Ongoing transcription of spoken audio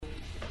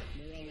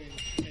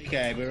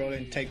Okay, we're all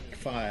in take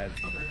 5.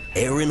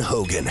 Aaron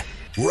Hogan,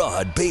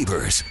 Rod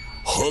Babers,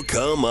 Hook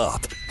 'em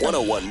Up.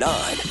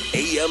 1019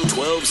 AM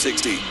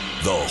 1260.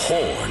 The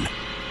Horn.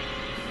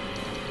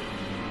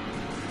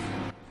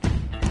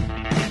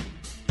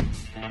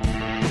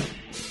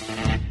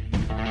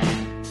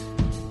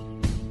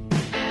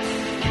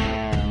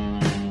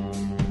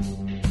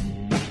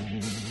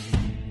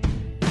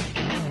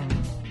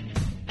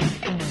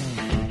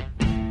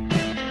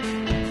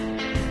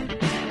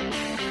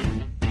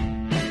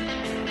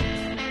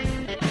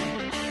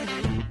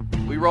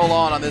 Roll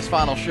on this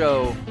final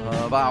show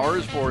of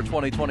ours for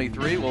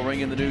 2023. We'll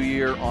ring in the new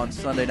year on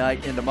Sunday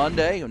night into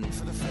Monday, and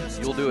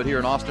you'll do it here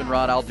in Austin,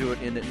 Rod. I'll do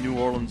it in New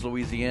Orleans,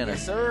 Louisiana.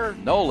 Yes, sir.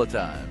 NOLA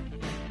time.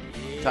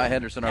 Yeah. Ty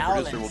Henderson, our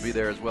Orleans. producer, will be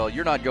there as well.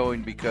 You're not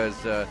going because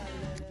you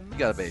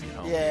got a baby at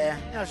home. Yeah,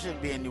 I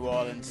shouldn't be in New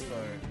Orleans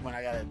for when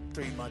I got a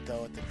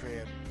 3-month-old at the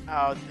crib.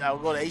 I'll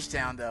go to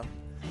H-Town, though,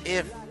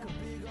 if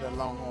the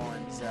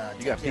Longhorns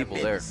you got people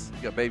there.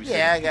 You got babysitters.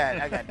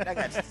 Yeah,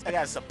 I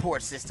got a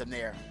support system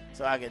there,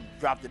 so I can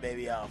drop the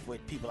baby off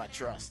with people I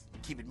trust.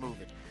 Keep it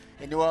moving.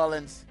 In New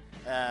Orleans,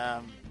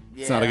 yeah.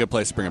 It's not a good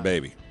place to bring a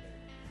baby.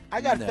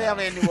 I got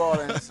family in New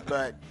Orleans,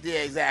 but yeah,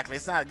 exactly.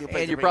 It's not a good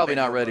place. And you're probably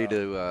not ready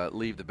to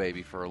leave the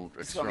baby for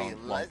a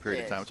strong, long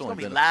period of time. It's only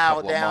gonna been be loud a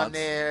couple of down months.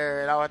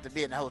 there, and I'll have to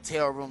be in a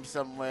hotel room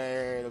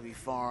somewhere. It'll be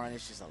foreign.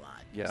 It's just a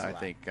lot. Yeah, I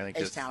think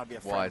H-Town will be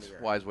a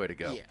wise way to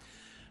go. Yeah.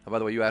 By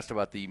the way, you asked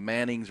about the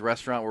Manning's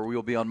restaurant where we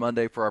will be on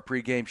Monday for our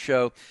pregame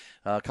show.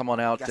 Come on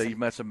out. You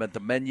met some at the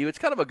menu. It's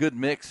kind of a good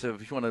mix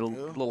of if you want a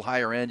little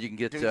higher end, you can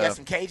get. Do you got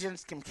some Cajun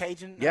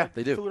yeah,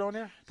 they do. food on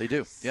there? They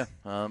do. Yeah,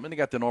 and they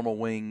got the normal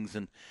wings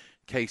and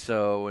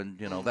queso and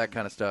that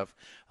kind of stuff.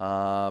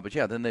 But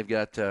yeah, then they've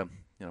got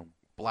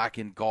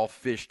blackened golf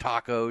fish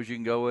tacos you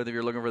can go with if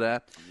you're looking for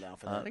that.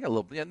 They got a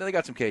little. Yeah, they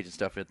got some Cajun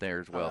stuff in there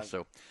as well.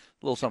 So.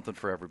 A little something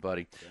for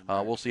everybody.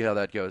 We'll see how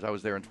that goes. I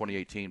was there in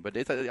 2018, but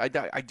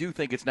I do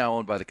think it's now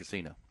owned by the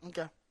casino.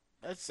 Okay,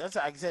 that's like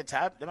I said,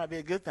 Ty. That might be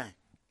a good thing.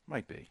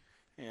 Might be.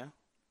 Yeah,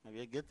 might be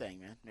a good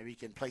thing, man. Maybe you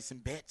can play some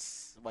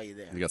bets while you're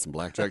there. You got some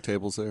blackjack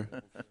tables there?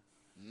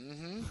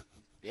 Mm-hmm.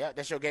 Yeah,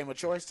 that's your game of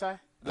choice,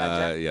 Ty.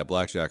 Yeah,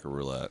 blackjack or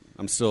roulette.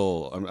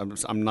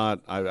 I'm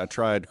not. I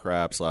tried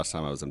craps last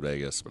time I was in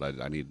Vegas,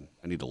 but I need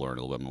to learn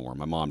a little bit more.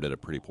 My mom did a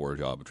pretty poor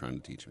job of trying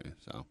to teach me.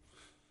 So.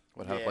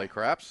 How to play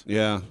craps?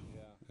 Yeah.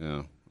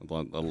 Yeah, a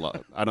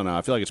lot. I don't know.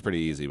 I feel like it's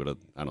pretty easy, but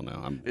I don't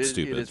know. I'm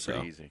stupid. It is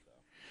pretty easy.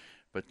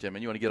 But, you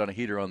want to get on a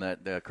heater on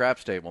that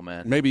craps table,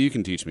 man. Maybe you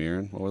can teach me,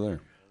 Aaron, while we're there.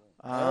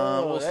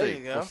 We'll there see.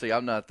 you go. We'll see.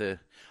 I'm not a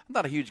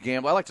huge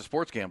gambler. I like to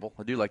sports gamble.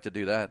 I do like to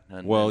do that.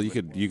 You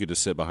could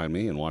just sit behind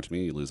me and watch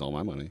me lose all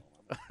my money.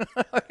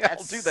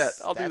 I'll do that.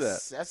 I'll do that.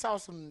 That's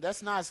awesome.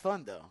 That's nice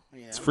fun, though.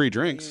 It's free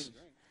drinks.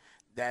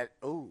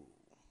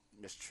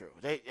 That's true.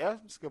 That's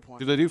a good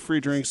point. Do they do free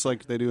drinks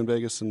like they do in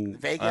Vegas?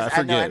 I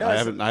forget. I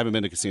haven't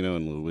been to a casino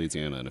in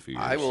Louisiana in a few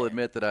years. I will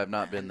admit that I've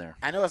not been there.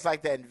 I know it's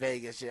like that in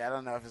Vegas. Yeah, I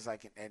don't know if it's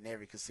like in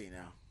every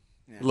casino.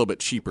 Yeah. A little bit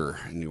cheaper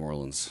in New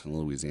Orleans and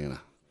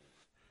Louisiana.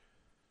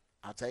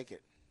 I'll take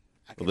it.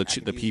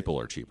 The people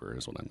are cheaper,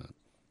 is what I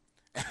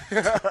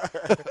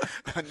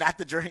meant. Not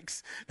the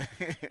drinks.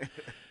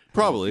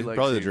 Probably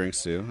the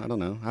drinks too. I don't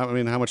know. How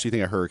much do you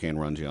think a hurricane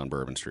runs you on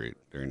Bourbon Street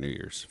during New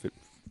Year's?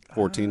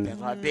 14,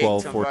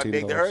 12, 14. How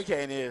big the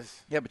hurricane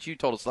is. Yeah, but you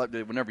told us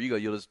whenever you go,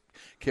 you'll just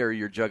carry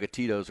your jug of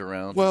Tito's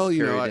around. Well,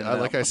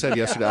 like I said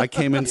yesterday, I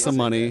came in some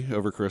money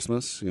over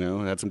Christmas.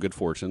 I had some good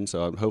fortune,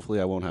 so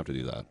hopefully I won't have to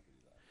do that.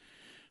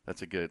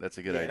 That's a good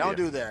idea. Don't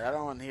do that. I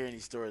don't want to hear any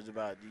stories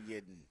about you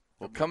getting.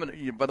 Well,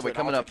 by the way,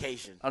 coming up, I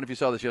don't know if you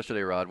saw this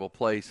yesterday, Rod. We'll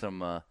play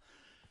some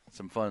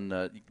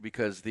fun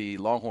because the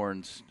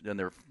Longhorns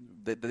and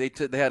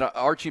they had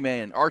Arch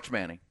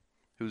Manning,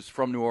 who's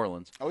from New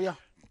Orleans. Oh yeah.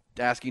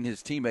 Asking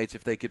his teammates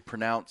if they could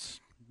pronounce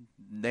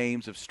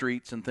names of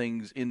streets and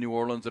things in New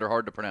Orleans that are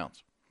hard to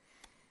pronounce.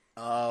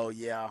 Oh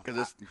yeah,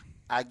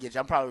 I get you.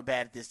 I'm probably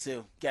bad at this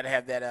too. Got to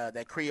have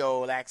that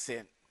Creole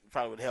accent.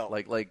 Probably would help.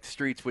 Like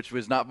streets, which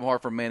was not far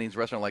from Manning's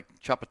restaurant, like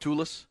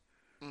Chapatulas.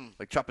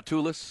 Like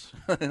Chapatulas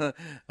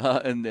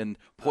and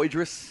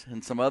Poydras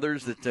and some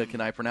others that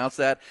can I pronounce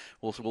that?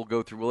 We'll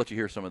go through. We'll let you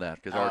hear some of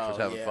that because Arch was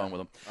having fun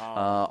with them.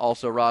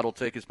 Also, Rod will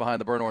take us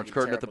behind the burnt orange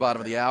curtain at the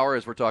bottom of the hour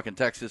as we're talking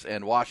Texas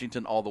and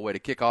Washington all the way to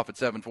kickoff at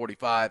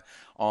 7:45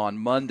 on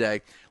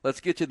Monday.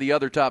 Let's get you the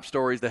other top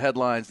stories, the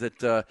headlines that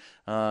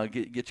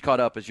get you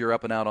caught up as you're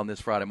up and out on this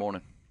Friday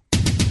morning.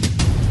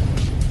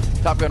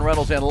 Top Gun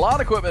Rentals and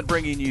Lawn Equipment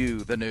bringing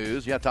you the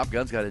news. Yeah, Top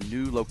Gun's got a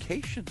new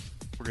location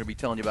we're going to be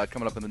telling you about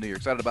coming up in the new year.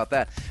 Excited about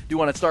that. Do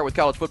want to start with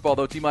college football,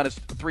 though. T-minus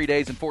 3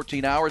 days and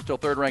 14 hours till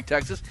third-ranked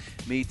Texas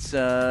meets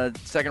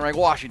second-ranked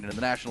Washington in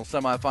the national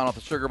semifinal at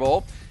the Sugar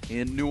Bowl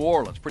in New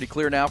Orleans. Pretty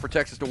clear now for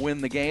Texas to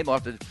win the game. They'll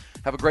have to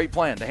have a great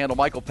plan to handle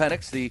Michael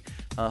Penix, the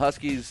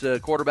Huskies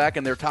quarterback,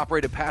 and their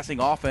top-rated passing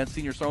offense.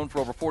 Senior's thrown for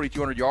over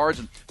 4,200 yards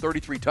and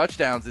 33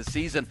 touchdowns this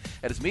season.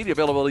 At his media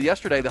availability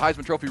yesterday, the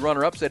Heisman Trophy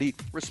runner-up said he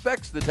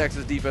respects the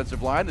Texas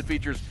defensive line that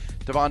features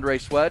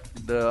Devondre Sweat,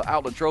 the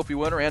Outland Trophy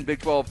winner, and Big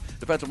 12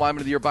 Defensive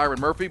Lineman of the Year Byron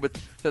Murphy, but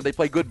said they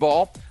play good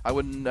ball. I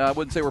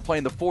wouldn't say we're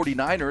playing the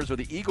 49ers or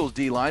the Eagles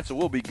D-line, so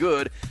we'll be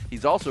good.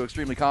 He's also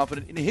extremely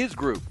confident in his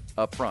group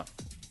up front.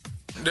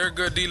 They're a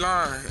good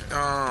D-line.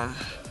 I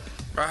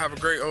have a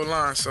great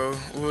O-line, so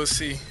we'll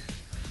see.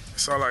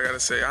 That's all I got to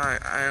say.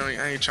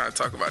 I ain't trying to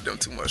talk about them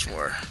too much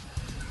more.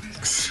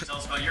 Tell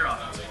us about your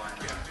offensive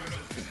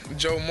line.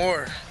 Joe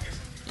Moore.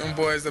 Them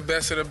boys, the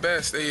best of the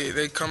best.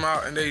 They come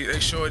out and they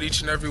show it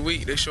each and every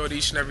week. They show it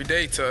each and every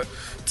day to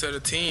the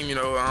team. You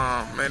know,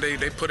 man,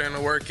 they put in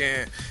the work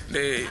and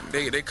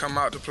they come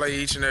out to play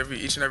each and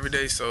every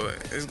day. So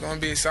it's gonna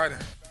be exciting.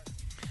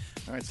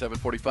 All right,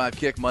 7:45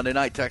 kick Monday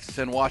night, Texas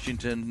and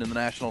Washington in the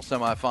national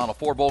semifinal.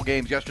 4 bowl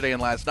games yesterday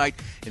and last night,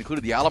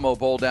 included the Alamo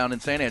Bowl down in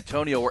San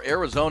Antonio, where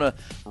Arizona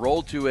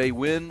rolled to a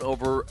win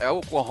over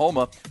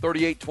Oklahoma,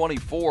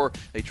 38-24.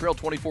 They trailed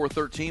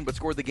 24-13, but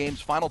scored the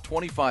game's final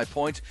 25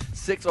 points.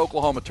 6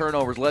 Oklahoma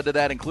turnovers led to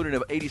that, including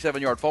an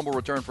 87-yard fumble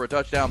return for a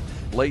touchdown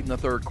late in the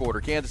third quarter.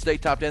 Kansas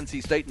State topped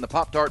NC State in the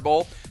Pop-Tart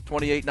Bowl,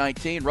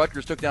 28-19.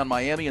 Rutgers took down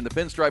Miami in the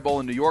Pinstripe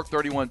Bowl in New York,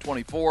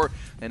 31-24.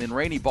 And in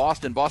rainy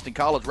Boston, Boston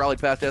College rallied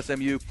past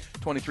SMU,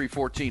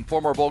 23-14.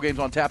 4 more bowl games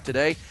on tap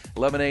today.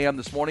 11 a.m.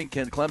 this morning,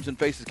 Clemson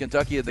faces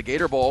Kentucky at the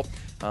Gator Bowl.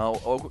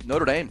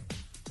 Notre Dame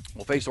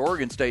will face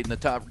Oregon State in the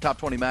top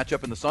 20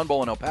 matchup in the Sun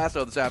Bowl in El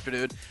Paso this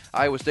afternoon.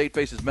 Iowa State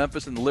faces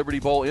Memphis in the Liberty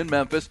Bowl in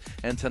Memphis.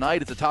 And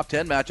tonight it's a top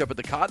 10 matchup at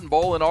the Cotton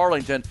Bowl in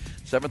Arlington.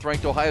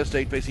 7th-ranked Ohio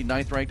State facing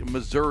 9th-ranked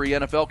Missouri.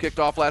 NFL kicked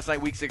off last night,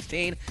 Week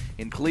 16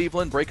 in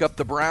Cleveland. Break up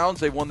the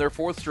Browns. They won their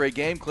 4th straight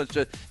game, clinched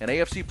an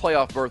AFC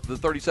playoff berth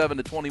with a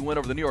 37-20 win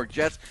over the New York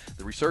Jets.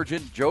 The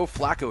resurgent Joe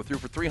Flacco threw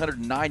for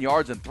 309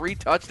 yards and 3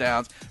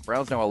 touchdowns.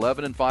 Browns now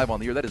 11-5 on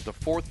the year. That is the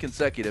 4th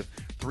consecutive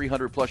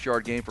 300-plus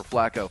yard game for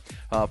Flacco.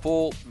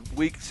 Full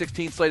Week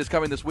 16 slate is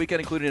coming this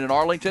weekend, including in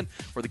Arlington,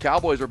 where the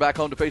Cowboys are back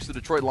home to face the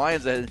Detroit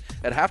Lions. At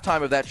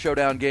halftime of that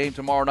showdown game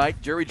tomorrow night,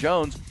 Jerry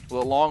Jones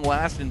will at long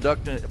last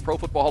induct Pro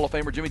Football Hall of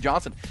Famer Jimmy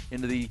Johnson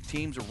into the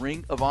team's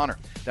Ring of Honor.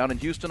 Down in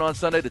Houston on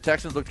Sunday, the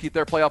Texans look to keep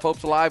their playoff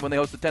hopes alive when they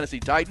host the Tennessee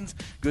Titans.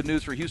 Good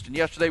news for Houston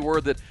yesterday,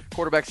 word that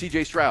quarterback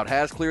C.J. Stroud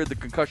has cleared the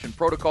concussion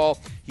protocol.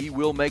 He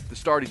will make the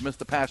start. He's missed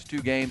the past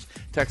 2 games.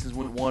 Texans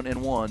went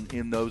 1-1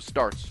 in those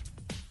starts.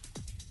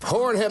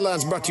 Horn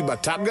Headlines brought to you by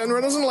Top Gun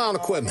Rentals and Lawn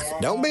Equipment.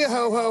 Don't be a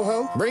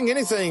ho-ho-ho. Bring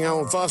anything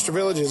on Foster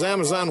Village's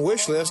Amazon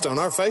wish list on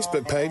our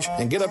Facebook page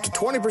and get up to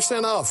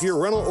 20% off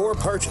your rental or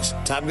purchase.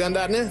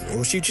 TopGun.net.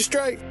 We'll shoot you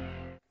straight.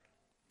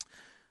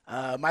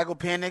 Michael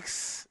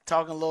Penix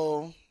talking a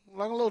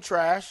little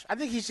trash. I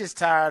think he's just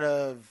tired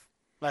of,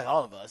 like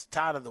all of us,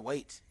 tired of the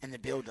wait and the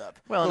build-up.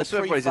 Well, and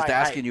everybody's just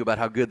asking you about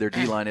how good their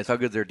D-line is, how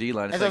good their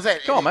D-line is. That's what I'm saying.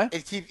 Come on, man.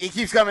 It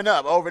keeps coming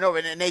up over and over.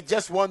 And they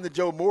just won the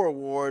Joe Moore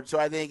Award, so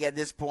I think at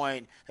this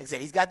point, like I said,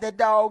 he's got that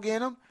dog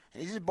in him,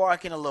 and he's just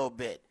barking a little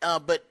bit.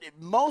 But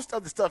most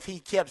of the stuff he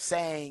kept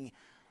saying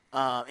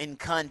in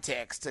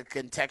context, to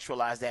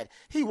contextualize that,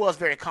 he was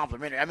very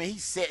complimentary. I mean, he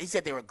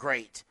said they were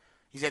great.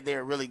 He said they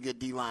were a really good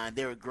D-line.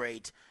 They were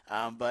great.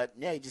 But,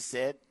 yeah, he just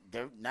said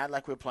they're not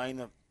like we're playing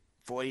the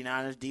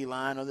 49ers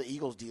D-line or the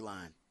Eagles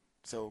D-line.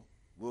 So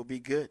we'll be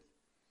good.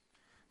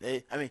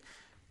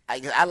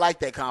 I like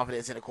that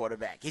confidence in a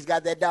quarterback. He's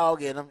got that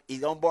dog in him.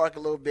 He's going to bark a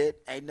little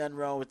bit. Ain't nothing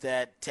wrong with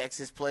that.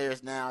 Texas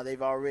players now,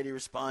 they've already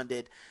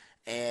responded.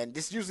 And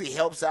this usually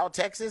helps out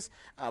Texas,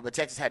 but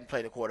Texas hadn't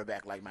played a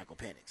quarterback like Michael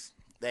Penix.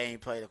 They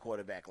ain't played a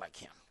quarterback like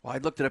him. Well, I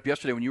looked it up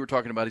yesterday when you were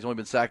talking about he's only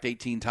been sacked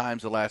 18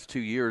 times the last 2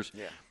 years.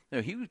 Yeah. You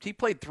know, he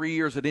played 3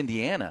 years at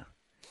Indiana,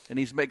 and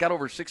he's got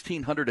over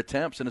 1,600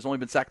 attempts and has only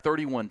been sacked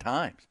 31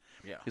 times.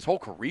 Yeah. His whole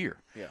career.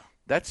 Yeah.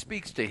 That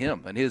speaks to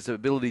him and his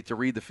ability to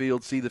read the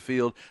field, see the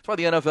field. That's why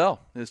the NFL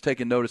has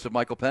taken notice of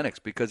Michael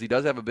Penix, because he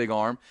does have a big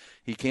arm.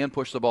 He can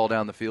push the ball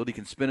down the field. He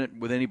can spin it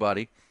with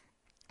anybody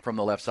from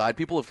the left side.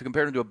 People have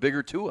compared him to a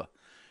bigger Tua.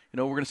 You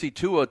know, we're going to see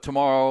Tua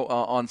tomorrow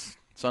on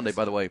Sunday,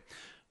 by the way.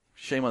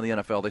 Shame on the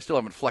NFL. They still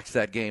haven't flexed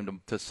that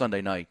game to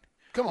Sunday night.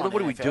 Come on,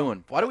 what are we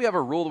doing? Why do we have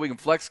a rule that we can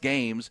flex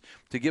games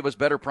to give us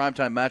better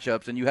primetime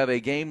matchups, and you have a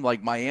game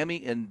like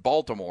Miami and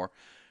Baltimore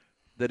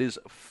that is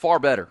far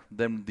better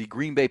than the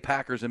Green Bay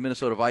Packers and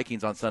Minnesota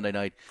Vikings on Sunday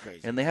night,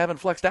 Crazy. and they haven't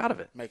flexed out of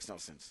it? Makes no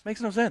sense.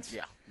 Makes no sense.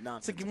 Yeah,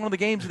 nonsense. It's like one of the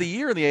games of the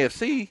year in the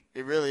AFC.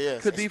 It really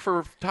is. Could be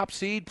for top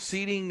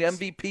seeding,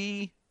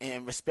 MVP.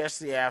 And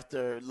especially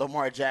after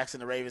Lamar Jackson,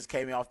 the Ravens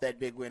came off that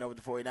big win over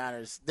the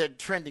 49ers. They're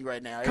trending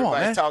right now. Come on,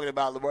 Everybody's man. talking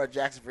about Lamar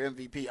Jackson for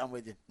MVP. I'm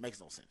with you. Makes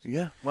no sense.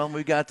 Yeah. Well,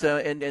 we got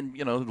and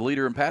you know, the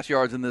leader in pass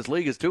yards in this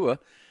league is Tua,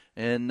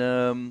 and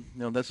you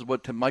know, this is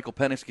what Michael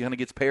Penix kind of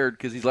gets paired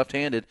because he's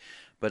left-handed.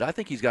 But I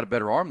think he's got a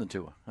better arm than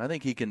Tua. I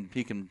think he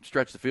can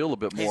stretch the field a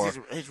bit more.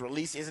 His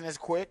release isn't as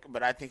quick,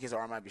 but I think his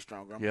arm might be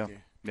stronger. I'm with you.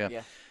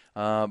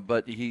 Yeah.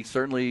 But he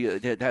certainly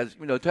has,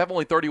 you know, to have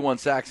only 31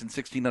 sacks and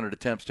 1,600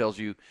 attempts tells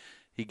you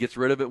he gets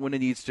rid of it when he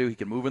needs to. He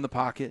can move in the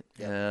pocket.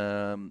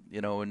 Yeah.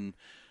 You know, and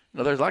you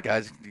know, there's a lot of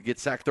guys who get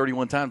sacked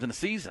 31 times in a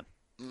season.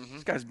 Mm-hmm.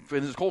 This guy's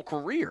in his whole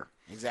career.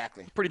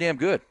 Exactly. Pretty damn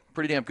good.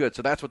 pretty damn good.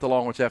 So that's what the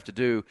Longhorns have to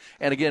do.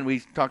 And again, we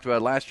talked about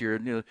it last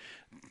year.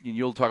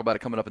 You'll talk about it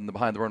coming up in the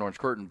behind the burnt orange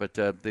curtain, but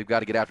they've got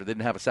to get after it. They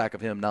didn't have a sack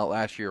of him not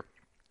last year.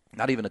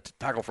 Not even a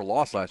tackle for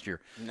loss last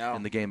year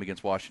in the game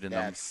against Washington.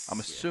 I'm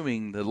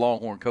assuming the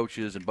Longhorn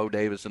coaches and Bo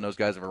Davis and those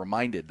guys have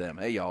reminded them,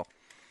 hey, y'all,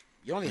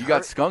 you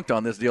got skunked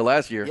on this deal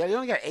last year. Yeah, you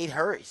only got 8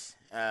 hurries.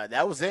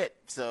 That was it.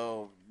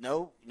 So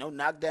no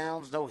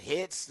knockdowns, no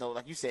hits, no,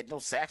 like you said, no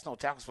sacks, no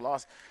tackles for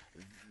loss.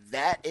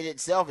 That in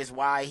itself is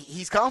why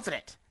he's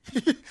confident.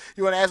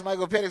 You want to ask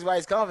Michael Penix why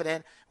he's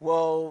confident?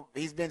 Well,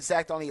 he's been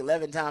sacked only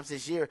 11 times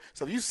this year.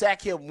 So if you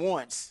sack him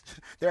once,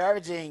 they're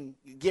averaging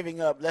giving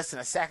up less than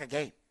a sack a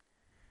game.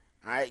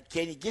 All right,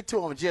 can you get to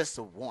him just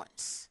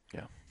once?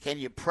 Yeah. Can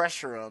you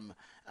pressure him?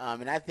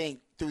 And I think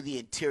through the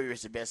interior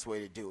is the best way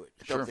to do it.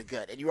 Through Sure. the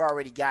gut. And you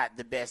already got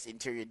the best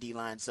interior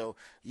D-line, so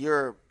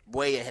you're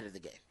way ahead of the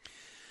game.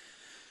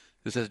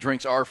 This says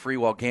drinks are free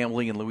while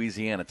gambling in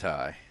Louisiana,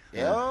 Ty.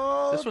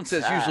 This one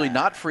says Ty. usually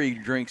not free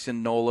drinks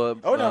in NOLA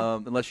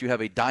unless you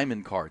have a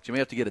diamond card. So you may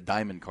have to get a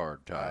diamond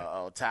card,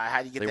 Ty. Ty,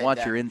 how do you get They that want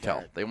your diamond intel.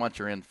 card? They want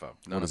your info.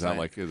 You know What is I'm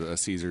that, saying? like a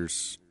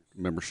Caesars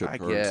membership I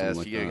card? or guess something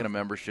like you that? get a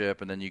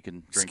membership and then you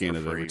can drink Scan for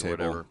it free every or table.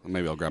 whatever.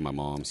 Maybe I'll grab my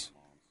mom's.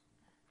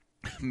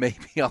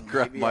 Maybe I'll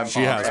grab my mom.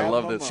 She has I it.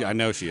 love this. I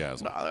know she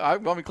has. I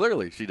mean,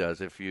 clearly she does.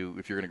 If you're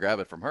going to grab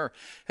it from her,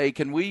 hey,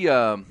 can we?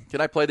 Can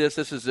I play this?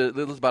 This is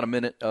about a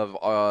minute of.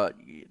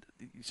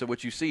 So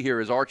what you see here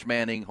is Arch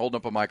Manning holding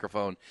up a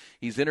microphone.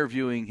 He's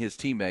interviewing his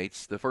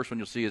teammates. The first one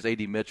you'll see is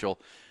A.D. Mitchell,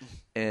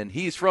 and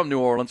he's from New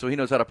Orleans, so he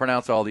knows how to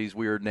pronounce all these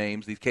weird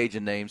names, these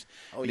Cajun names.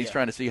 And he's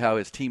trying to see how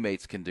his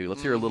teammates can do.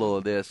 Let's hear a little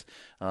of this,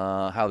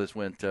 how this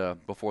went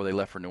before they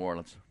left for New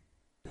Orleans.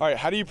 All right,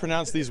 how do you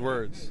pronounce these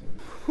words?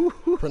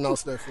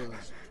 Pronounce that for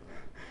us.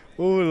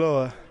 Oh,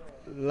 Lord.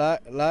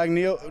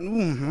 Lagnio.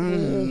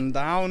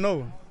 I don't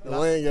know.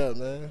 Lane got,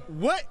 man.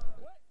 What?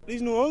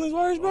 These New Orleans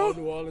words, bro?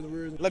 New Orleans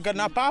words.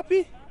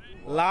 Laganapapi?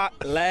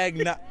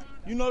 Lagna.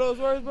 You know those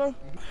words, bro?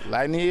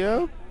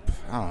 Lagnio?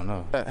 I don't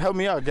know. Help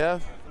me out,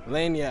 Gav.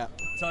 Lanyap.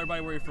 Tell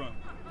everybody where you're from.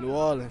 New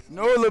Orleans.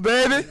 Nola,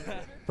 baby.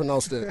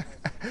 Pronounce that.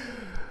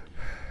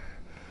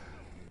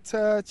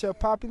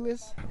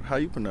 Chapopulous? How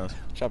you pronounce it?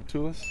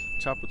 Chapatulas?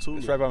 Chapatula.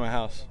 It's right by my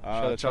house.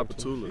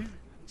 Chapatula.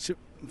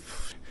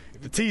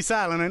 The T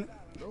silent, ain't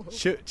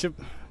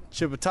it?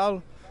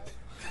 Chipatala?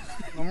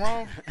 I'm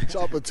wrong?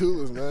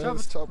 Chopatulas, man.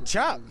 It's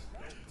Chop.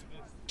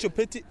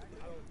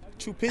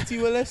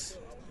 Chupiti Willis?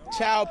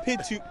 Chow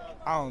Pitu.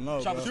 I don't know.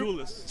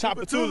 Chapatulas.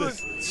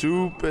 Chapatulas.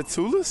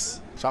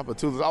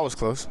 Chapatulas. I was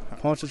close.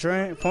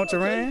 Pontchartrain?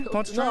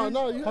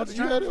 No, you had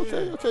it.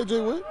 Okay,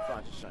 Jay Witt.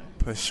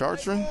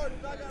 Pachartrain?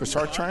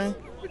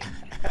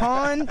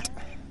 Pond.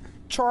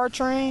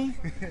 Chartrain.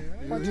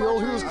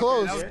 He was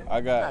close.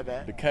 I got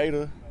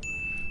Decatur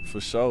for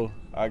sure.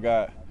 I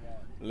got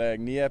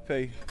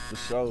Lagniepe for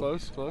sure.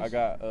 Close. I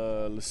got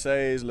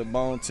Lasays, Le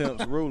Bon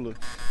Temps Ruler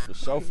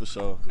for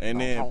sure. And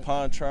then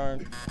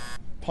Pontchartrain.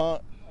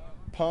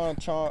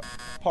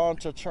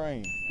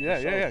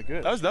 Yeah,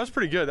 good. That was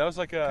pretty good. That was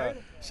like a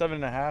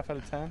 7.5 out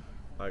of 10.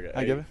 Like an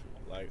I give it?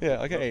 Like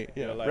Like an 8.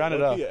 Yeah, like round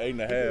it low up. key,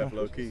 8.5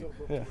 low key.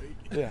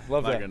 Yeah,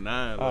 love Like that. a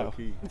 9 low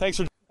key. Thanks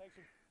for.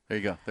 There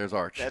you go. There's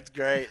Arch. That's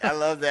great. I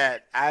love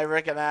that. I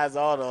recognize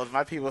all those.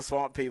 My people are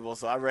swamp people,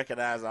 so I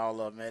recognize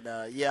all of them.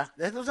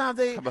 And sometimes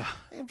they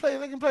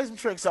can play some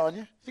tricks on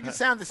you. You can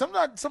sound it. Some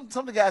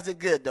of the guys are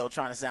good though,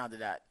 trying to sound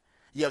it out.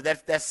 Yeah,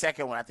 that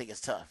second one I think is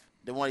tough.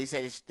 The one he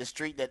said is the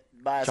street that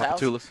by his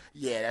house. Chapatulas.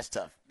 Yeah, that's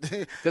tough.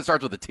 That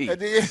starts with a T. Yeah.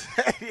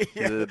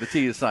 The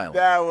T is silent.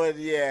 That one,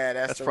 yeah,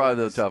 that's the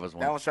probably one. the toughest one.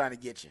 That one's trying to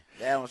get you.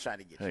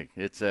 Hey,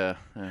 it's a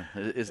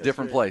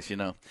different place, you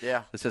know.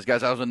 Yeah. It says,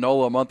 guys, I was in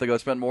NOLA a month ago.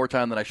 Spent more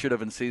time than I should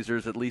have in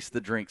Caesars. At least the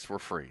drinks were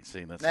free.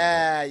 See, that's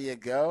There you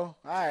go.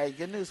 All right,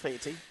 good news for you,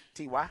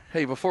 T.Y.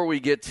 Hey, before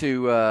we get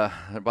to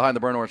behind the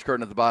burnt orange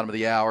curtain at the bottom of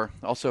the hour,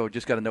 also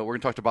just got to know we're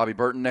going to talk to Bobby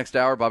Burton next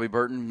hour. Bobby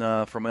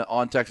Burton from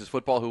On Texas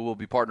Football, who we'll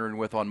be partnering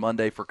with on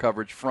Monday for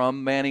coverage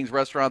from Manning's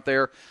restaurant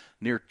there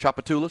near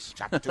Chapatulas.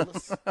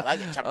 I like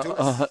it,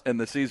 Chapatulas. And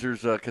the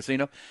Caesars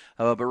Casino.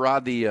 But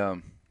Rod,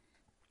 the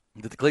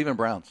Cleveland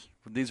Browns,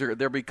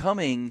 they're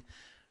becoming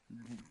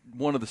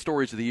one of the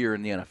stories of the year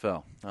in the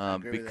NFL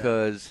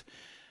because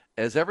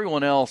as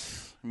everyone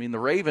else. I mean, the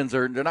Ravens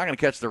they're not going to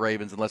catch the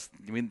Ravens unless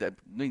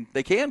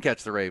they can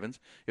catch the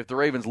Ravens if the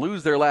Ravens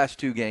lose their last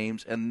 2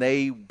 games and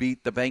they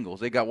beat the Bengals.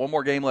 They got one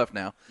more game left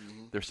now.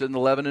 Mm-hmm. They're sitting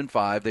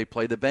 11-5. They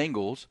play the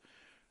Bengals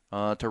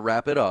to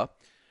wrap it up.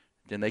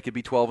 Then they could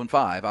be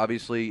 12-5.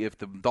 Obviously, if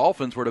the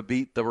Dolphins were to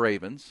beat the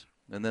Ravens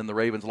and then the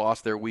Ravens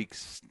lost their Week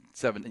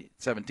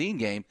 17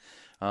 game,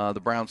 the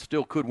Browns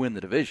still could win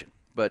the division.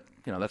 But,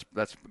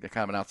 that's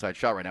kind of an outside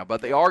shot right now.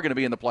 But they are going to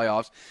be in the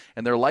playoffs,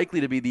 and they're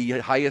likely to be the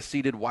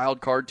highest-seeded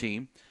wild card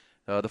team,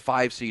 the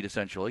 5 seed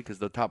essentially, because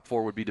the top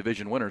 4 would be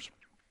division winners.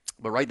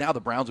 But right now the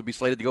Browns would be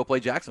slated to go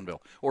play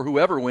Jacksonville or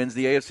whoever wins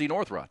the AFC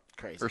North, Rod.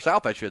 Crazy. Or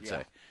South, I should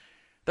say.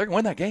 They're going to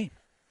win that game.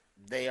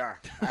 They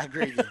are. I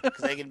agree with you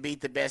because they can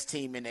beat the best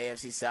team in the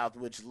AFC South,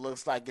 which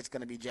looks like it's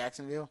going to be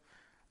Jacksonville.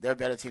 They're a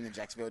better team than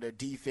Jacksonville. Their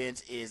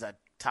defense is a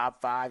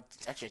top 5,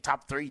 actually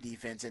top 3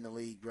 defense in the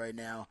league right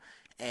now.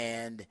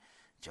 And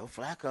Joe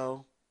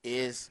Flacco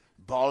is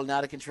balling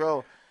out of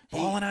control.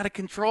 Balling out of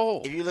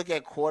control. If you look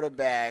at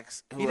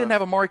quarterbacks, he didn't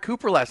have Amari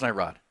Cooper last night,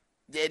 Rod.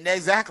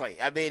 Exactly.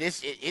 I mean,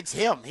 it's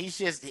him. He's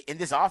just in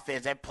this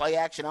offense, that play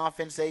action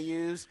offense they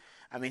use.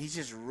 I mean, he's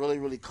just really,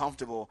 really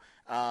comfortable.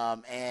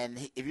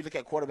 And if you look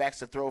at quarterbacks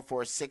to throw for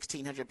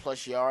 1,600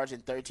 plus yards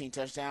and 13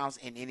 touchdowns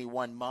in any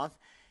 1 month,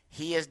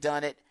 he has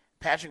done it.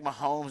 Patrick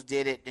Mahomes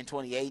did it in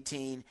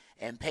 2018,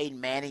 and Peyton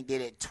Manning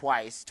did it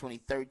twice,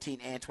 2013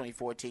 and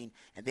 2014,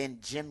 and then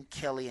Jim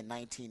Kelly in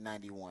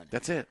 1991.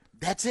 That's it.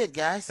 That's it,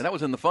 guys. And that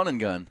was in the fun and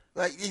gun.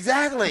 Like,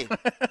 exactly.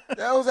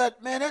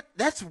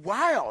 That's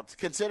wild,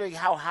 considering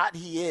how hot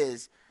he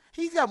is.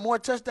 He's got more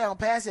touchdown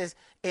passes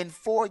in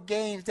 4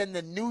 games than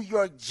the New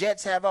York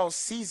Jets have all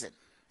season.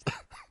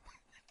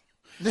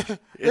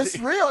 It's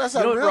real. That's a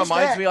real It reminds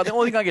stat. me of, the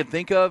only thing I can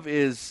think of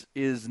is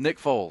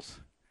Nick Foles.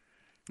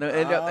 Now,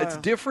 and it's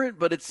different,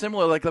 but it's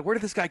similar. Like, where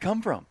did this guy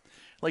come from?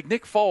 Like,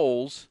 Nick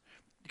Foles,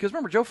 because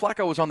remember, Joe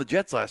Flacco was on the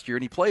Jets last year,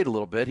 and he played a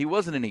little bit. He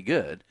wasn't any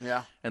good.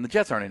 Yeah. And the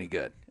Jets aren't any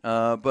good.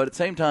 But at the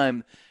same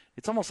time,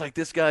 it's almost like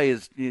this guy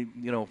is,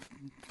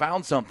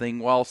 found something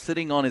while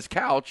sitting on his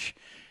couch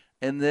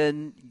and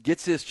then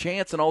gets his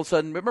chance, and all of a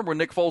sudden, remember when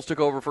Nick Foles took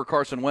over for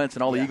Carson Wentz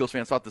and all the Eagles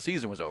fans thought the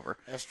season was over?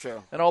 That's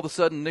true. And all of a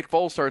sudden, Nick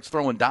Foles starts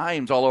throwing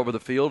dimes all over the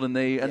field, and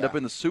they end up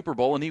in the Super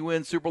Bowl, and he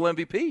wins Super Bowl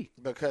MVP.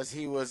 Because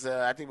he was,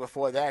 I think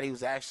before that, he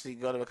was actually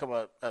going to become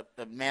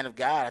a man of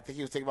God. I think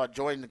he was thinking about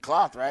joining the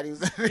cloth, right? He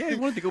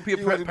wanted to go be a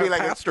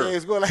pastor. He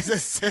was going like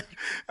this. He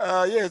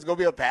was going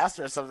to be a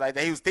pastor or something like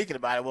that. He was thinking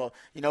about it. Well,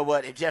 you know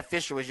what? If Jeff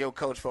Fisher was your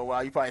coach for a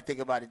while, you probably think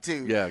about it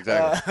too. Yeah,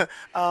 exactly.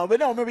 But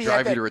no, remember,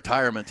 Drive you to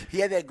retirement. He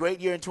had that great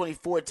year in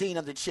 2014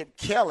 under Chip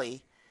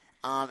Kelly.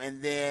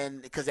 And then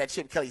because that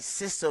Chip Kelly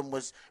system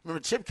was –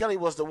 remember, Chip Kelly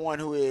was the one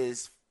who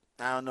is –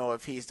 I don't know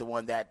if he's the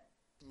one that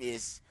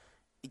is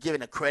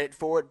given the credit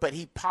for it, but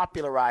he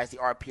popularized the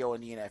RPO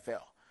in the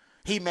NFL.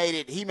 He made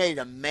it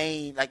a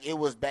main – like it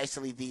was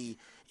basically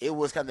it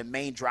was kind of the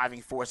main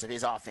driving force of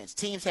his offense.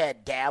 Teams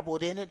had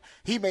dabbled in it.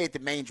 He made it the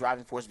main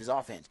driving force of his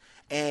offense.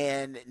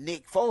 And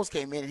Nick Foles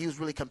came in, and he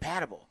was really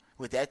compatible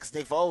with that because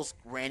Nick Foles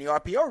ran the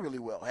RPO really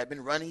well, had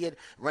been running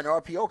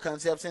RPO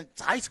concepts since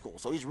high school.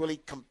 So he's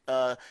really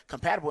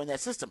compatible in that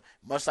system,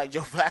 much like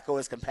Joe Flacco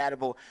is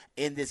compatible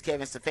in this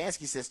Kevin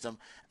Stefanski system.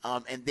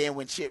 And then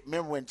when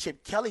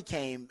Chip Kelly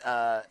came,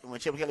 when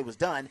Chip Kelly was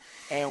done,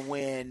 and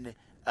when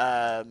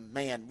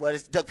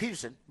Doug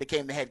Peterson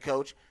became the head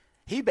coach,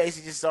 he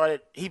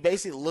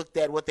basically looked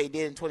at what they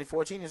did in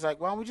 2014. He's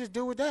like, why don't we just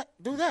do that?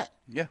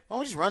 Yeah. Why don't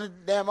we just run the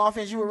damn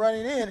offense you were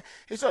running in?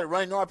 He started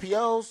running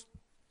RPOs,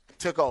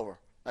 took over.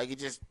 Like it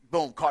just,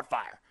 boom, caught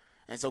fire.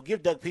 And so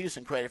give Doug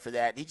Peterson credit for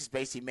that. He just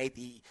basically made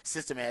the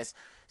system as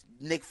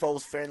Nick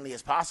Foles friendly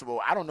as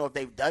possible. I don't know if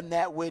they've done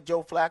that with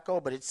Joe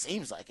Flacco, but it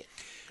seems like it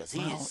because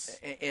he's.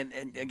 And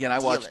again,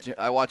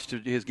 I watched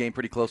his game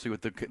pretty closely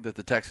with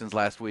the Texans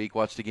last week.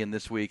 Watched again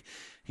this week.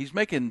 He's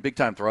making big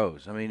time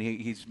throws. I mean,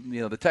 he's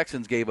the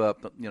Texans gave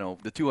up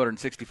the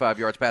 265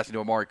 yards passing to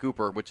Amari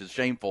Cooper, which is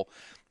shameful,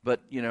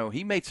 but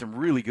he made some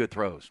really good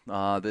throws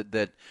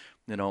that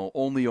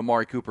only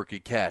Amari Cooper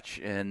could catch.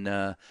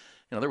 And,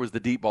 there was the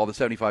deep ball, the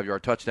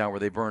 75-yard touchdown where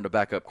they burned a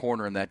backup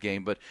corner in that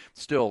game. But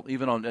still,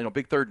 even on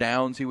big third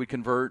downs, he would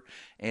convert.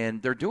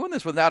 And they're doing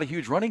this without a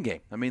huge running game.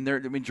 I mean,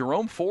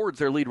 Jerome Ford's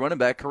their lead running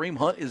back. Kareem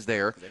Hunt is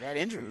there. They've had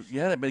injuries.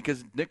 Yeah,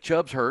 because Nick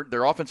Chubb's hurt.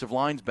 Their offensive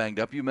line's banged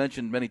up. You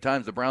mentioned many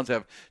times the Browns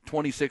have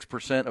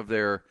 26% of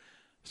their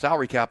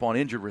salary cap on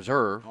injured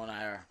reserve. On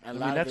IR. And a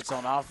lot of it's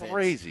on offense.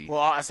 Crazy. Well,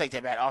 I say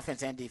that bad,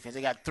 offense and defense.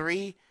 They got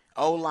 3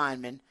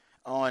 O-linemen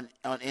on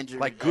injury.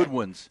 Like good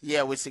ones.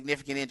 Yeah, with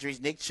significant injuries.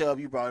 Nick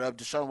Chubb, you brought up.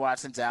 Deshaun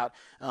Watson's out.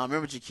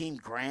 Remember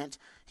Jakeem Grant?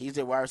 He's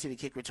their wide receiver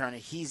kick returner.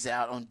 He's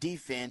out. On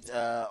defense,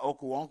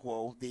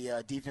 Okuonkwo,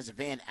 the defensive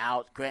end,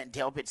 out. Grant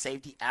Delpit,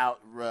 safety,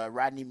 out.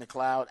 Rodney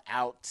McLeod,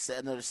 out.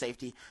 Another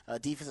safety.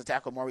 Defensive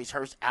tackle Maurice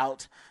Hurst,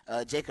 out.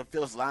 Jacob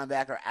Phillips,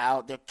 linebacker,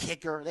 out. Their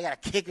kicker, they got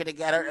a kicker that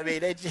got hurt. I mean,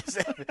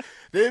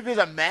 they've been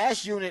a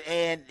mass unit,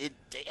 and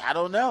I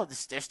don't know.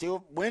 They're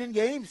still winning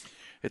games.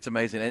 It's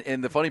amazing.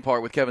 And the funny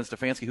part with Kevin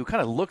Stefanski, who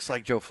kind of looks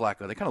like Joe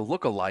Flacco, they kind of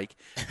look alike.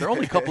 They're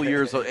only a couple of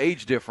years of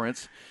age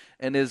difference.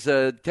 And as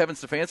Kevin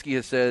Stefanski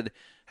has said,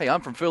 hey, I'm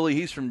from Philly.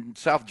 He's from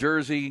South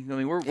Jersey. I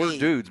mean, we're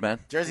dudes, man.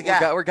 Jersey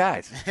guys. We're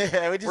guys.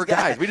 We're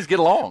guys. We just get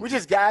along. We're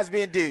just guys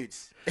being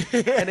dudes.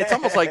 And it's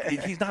almost like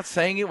he's not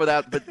saying it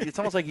but it's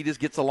almost like he just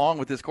gets along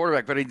with this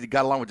quarterback, but he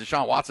got along with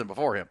Deshaun Watson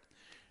before him.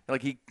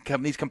 Like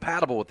he's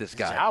compatible with this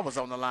guy. His job was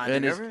on the line.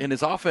 And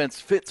his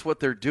offense fits what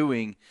they're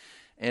doing.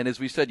 And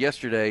as we said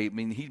yesterday, I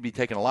mean, he'd be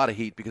taking a lot of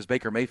heat because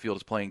Baker Mayfield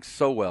is playing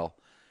so well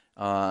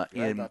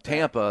in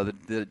Tampa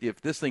that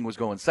if this thing was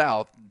going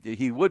south,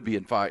 he would be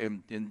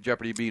in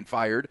jeopardy of being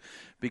fired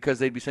because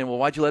they'd be saying, well,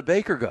 why'd you let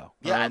Baker go?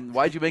 Yeah.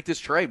 Why'd you make this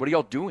trade? What are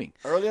y'all doing?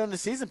 Earlier in the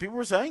season, people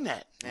were saying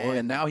that.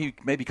 And now he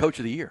may be coach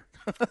of the year.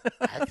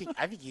 I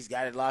think he's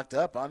got it locked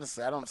up.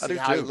 Honestly, I don't see do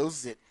how he too.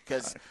 loses it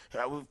because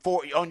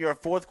on your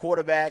fourth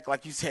quarterback,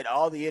 like you said,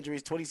 all the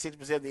injuries,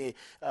 26%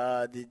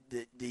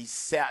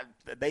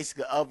 of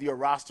basically of your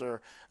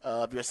roster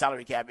of your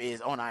salary cap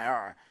is on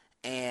IR,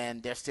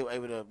 and they're still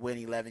able to win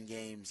 11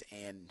 games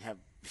and have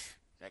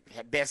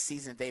best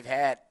season they've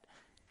had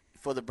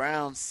for the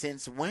Browns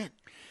since when?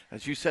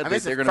 As you said,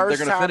 it's they're the going to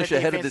first time finish that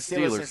ahead they've of the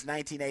been Steelers. since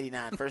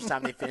 1989. First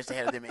time they finished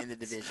ahead of them in the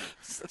division.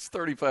 That's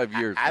 35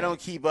 years. I don't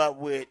keep up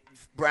with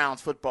Browns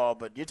football,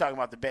 but you're talking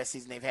about the best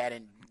season they've had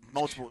in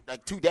multiple,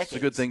 like 2 decades. It's a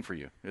good thing for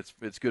you.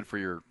 It's good for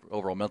your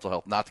overall mental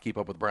health not to keep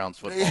up with Browns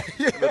football,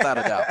 without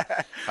a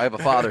doubt. I have a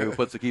father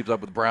who keeps up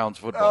with Browns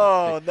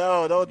football. Oh,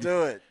 no, don't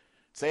do it.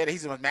 Say that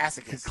he's a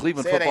masochist.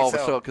 Cleveland Say it football ain't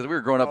was so because we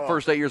were growing up.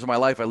 First 8 years of my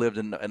life, I lived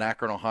in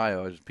Akron,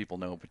 Ohio, as people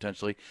know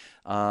potentially.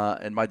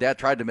 And my dad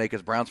tried to make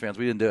us Browns fans.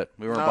 We didn't do it.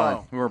 We weren't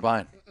buying. We weren't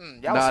buying.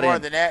 Y'all was smarter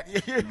than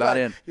that.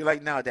 You're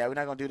like, no, Dad, we're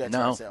not going to do that to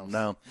ourselves.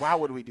 No. Why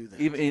would we do that?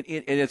 And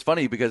it's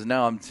funny because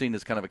now I'm seen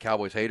as kind of a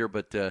Cowboys hater,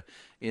 but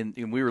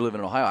we were living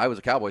in Ohio. I was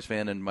a Cowboys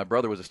fan, and my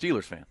brother was a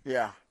Steelers fan.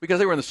 Yeah. Because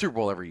they were in the Super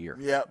Bowl every year.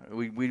 Yep.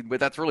 But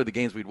that's really the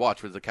games we'd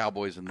watch was the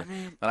Cowboys, and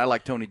I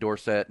liked Tony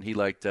Dorsett, and he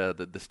liked the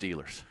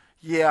Steelers.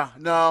 Yeah,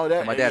 no.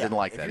 And my dad didn't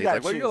like that. He's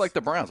like, well, you like the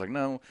Browns. Like,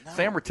 no.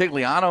 Sam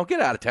Rutigliano, get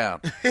out of town.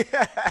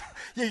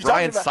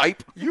 Ryan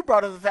Sipe. You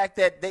brought up the fact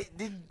that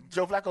did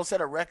Joe Flacco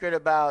set a record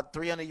about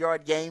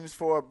 300-yard games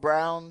for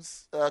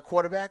Browns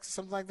quarterbacks or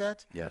something like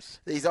that? Yes.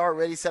 He's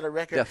already set a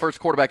record. Yeah, first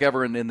quarterback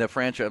ever in the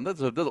franchise.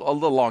 That's a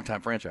little long-time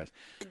franchise.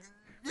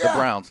 Yeah. The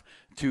Browns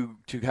to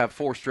have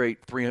four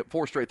straight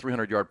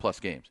 300-yard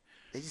plus games.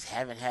 They just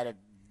haven't had a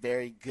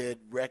very good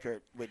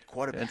record with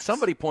quarterbacks. And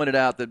somebody pointed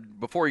out that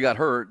before he got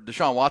hurt,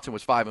 Deshaun Watson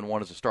was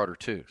 5-1 as a starter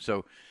too.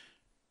 So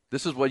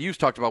this is what you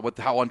talked about with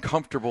how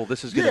uncomfortable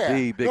this is going to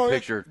be. Big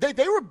picture.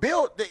 They were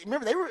built.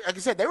 Remember, they were like I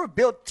said, they were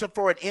built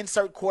for an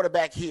insert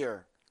quarterback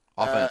here.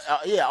 Offense.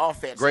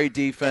 Offense. Great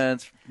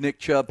defense. Nick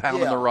Chubb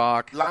pounding the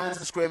rock.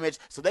 Lines of scrimmage.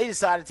 So they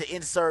decided to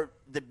insert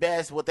the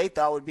best, what they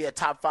thought would be a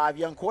top 5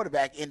 young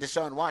quarterback in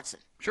Deshaun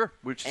Watson. Sure,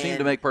 which seemed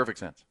to make perfect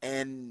sense.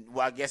 And,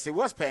 well, I guess it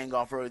was paying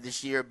off earlier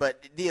this year.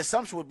 But the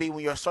assumption would be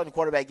when your starting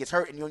quarterback gets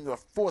hurt and you're in your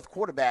fourth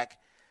quarterback,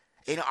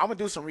 I'm going to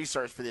do some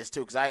research for this,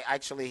 too, because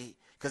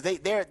because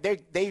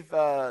they've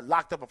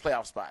locked up a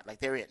playoff spot. Like,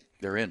 they're in.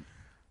 They're in.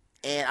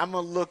 And I'm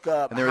going to look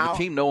up And they're the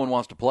team no one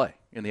wants to play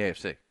in the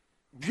AFC.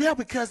 Yeah,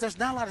 because there's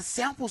not a lot of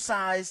sample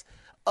size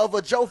of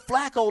a Joe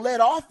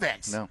Flacco-led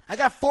offense. No. I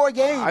got 4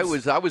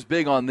 games. I was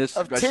big on this.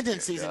 Of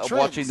tendencies and trends.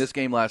 Watching this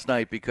game last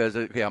night because,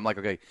 I'm like,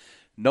 okay,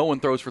 no one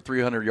throws for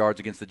 300 yards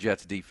against the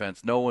Jets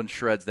defense. No one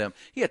shreds them.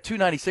 He had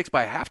 296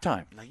 by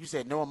halftime. Now, you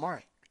said Noah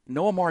Murray.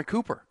 No Amari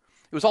Cooper.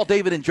 It was all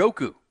David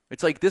Njoku.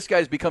 It's like this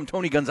guy's become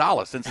Tony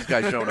Gonzalez since this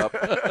guy's shown up.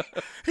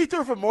 He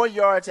threw for more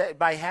yards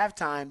by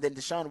halftime than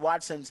Deshaun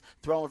Watson's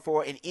thrown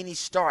for in any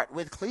start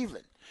with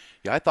Cleveland.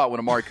 Yeah, I thought when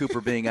Amari Cooper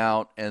being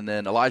out and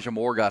then Elijah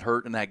Moore got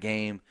hurt in that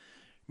game,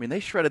 I mean, they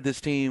shredded this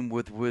team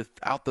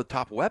without the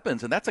top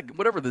weapons. And that's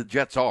whatever the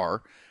Jets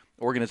are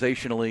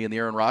organizationally in the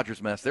Aaron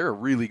Rodgers mess, they're a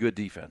really good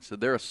defense.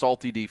 They're a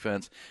salty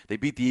defense. They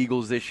beat the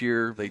Eagles this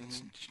year. They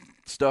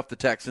stuffed the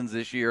Texans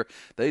this year.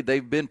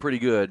 They've been pretty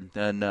good.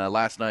 And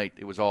last night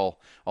it was all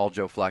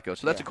Joe Flacco.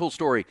 So that's a cool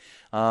story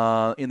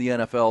in the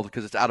NFL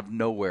because it's out of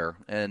nowhere.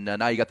 And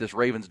now you got this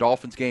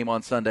Ravens-Dolphins game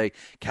on Sunday.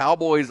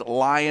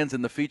 Cowboys-Lions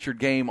in the featured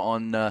game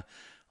on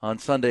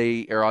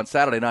Sunday or on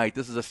Saturday night.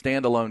 This is a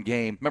standalone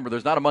game. Remember,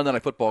 there's not a Monday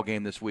Night Football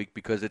game this week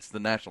because it's the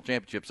National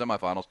Championship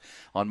semifinals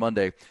on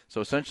Monday. So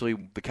essentially,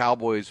 the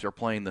Cowboys are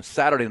playing the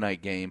Saturday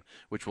night game,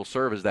 which will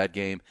serve as that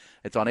game.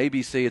 It's on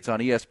ABC. It's on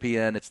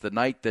ESPN. It's the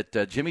night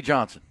that Jimmy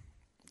Johnson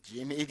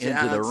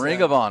into the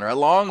Ring of Honor at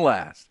long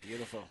last.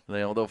 Beautiful.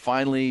 They'll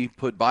finally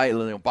put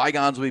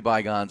bygones will be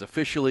bygones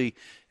officially,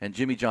 and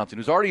Jimmy Johnson,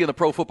 who's already in the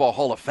Pro Football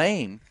Hall of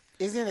Fame.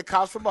 Is he in the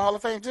College Football Hall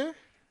of Fame too?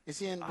 Is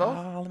he in both?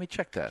 Let me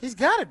check that. He's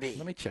got to be.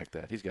 Let me check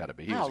that. He's got to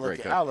be. He I'll was a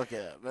great coach. I'll look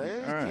it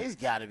up. He's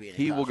got to be in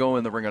the He will go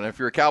in the Ring of Honor. If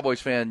you're a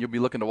Cowboys fan, you'll be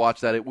looking to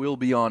watch that. It will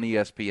be on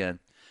ESPN.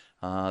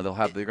 They're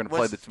going to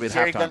play this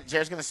at halftime.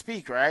 Jerry's going to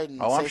speak, right?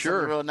 And I'm say sure.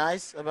 Something real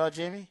nice about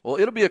Jimmy. Well,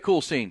 it'll be a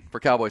cool scene for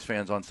Cowboys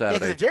fans on Saturday.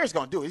 Because if Jerry's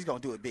going to do it, he's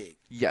going to do it big.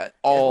 Yeah,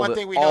 one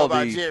thing we know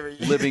about Jerry.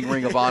 living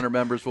Ring of Honor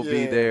members will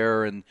be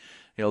there, and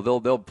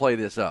they'll play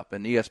this up.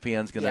 And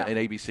ESPN's going to and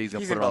ABC's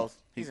going to put it on.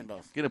 He's in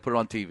both. Going to put it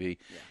on TV.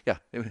 Yeah.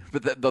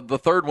 But the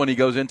third one he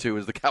goes into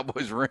is the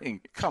Cowboys ring.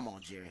 Come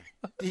on, Jerry.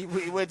 He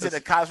went to the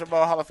College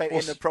Football Hall of Fame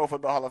and the Pro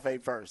Football Hall of Fame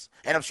first.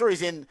 And I'm sure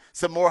he's in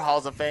some more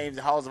Halls of Fame,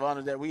 the Halls of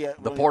Honor that we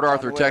have. The Port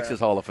Arthur, Texas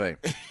Hall of Fame.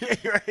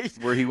 Right.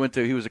 Where he went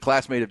to. He was a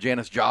classmate of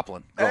Janis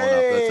Joplin growing up.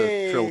 That's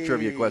a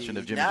trivia question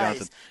of Jimmy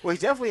Johnson. Well,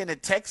 he's definitely in the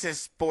Texas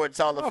Sports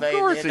Hall of Fame.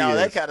 Of course and all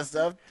that kind of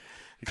stuff.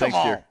 Come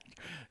on.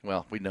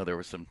 Well, we know there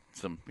was some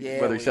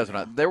whether he says it or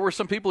not. There were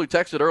some people who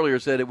texted earlier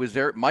said it was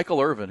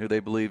Michael Irvin who they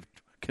believe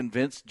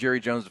convinced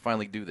Jerry Jones to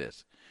finally do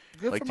this.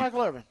 Good for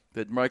Michael Irvin.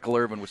 that Michael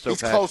Irvin was so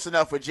He's passionate. close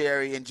enough with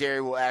Jerry, and Jerry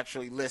will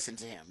actually listen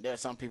to him. There are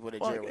some people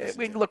that Jerry will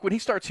listen to. Look, when he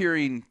starts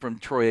hearing from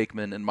Troy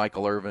Aikman and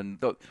Michael Irvin,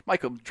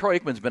 Troy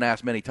Aikman's been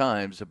asked many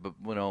times, but,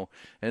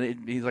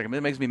 and he's like, it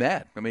makes me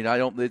mad. I mean, I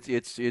don't.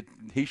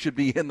 He should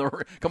be in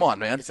the. Come on,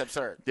 man. It's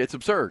absurd. It's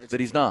absurd that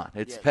he's not.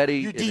 It's petty.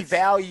 You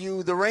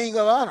devalue the Ring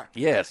of Honor.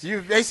 Yes.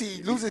 You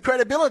basically lose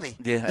credibility.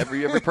 Yeah.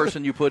 Every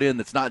person you put in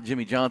that's not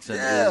Jimmy Johnson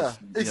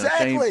is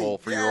shameful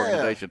for your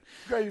organization.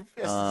 That's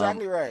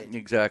exactly right.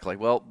 Exactly.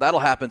 Well, that'll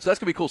happen. So that's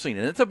going to be a cool scene.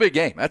 And it's a big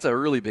game. That's a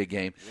really big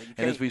game.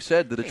 And as we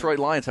said, the Detroit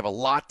Lions have a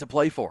lot to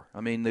play for.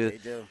 I mean, they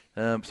do.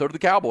 So do the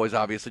Cowboys,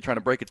 obviously, trying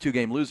to break a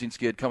 2-game losing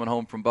skid coming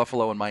home from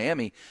Buffalo and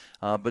Miami.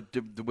 But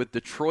with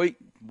Detroit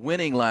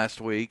winning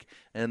last week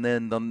and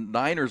then the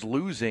Niners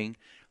losing,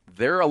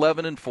 they're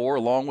 11-4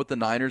 along with the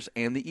Niners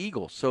and the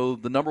Eagles. So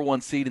the number 1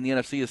 seed in the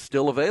NFC is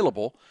still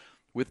available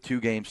with 2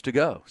 games to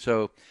go.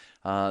 So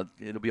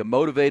it'll be a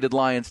motivated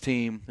Lions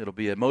team. It'll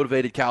be a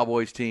motivated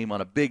Cowboys team on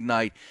a big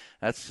night.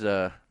 That's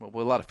a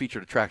lot of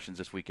featured attractions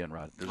this weekend,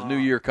 Rod. There's a new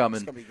year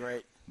coming. It's going to be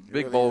great.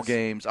 Big bowl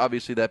games,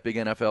 obviously that big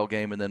NFL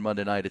game, and then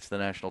Monday night it's the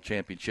national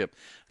championship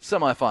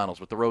semifinals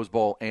with the Rose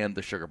Bowl and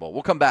the Sugar Bowl.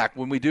 We'll come back.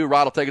 When we do,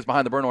 Rod will take us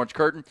behind the burnt orange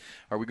curtain.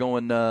 Are we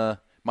going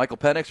Michael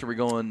Penix, or are we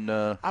going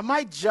I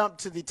might jump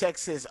to the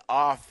Texas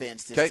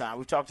offense this time.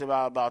 We talked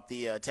about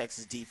the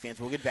Texas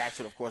defense. We'll get back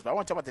to it, of course, but I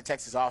want to talk about the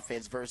Texas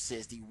offense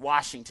versus the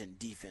Washington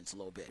defense a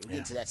little bit. We'll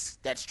get into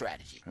that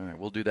strategy. All right,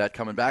 we'll do that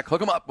coming back.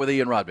 Hook 'em up with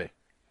Ian Rodby.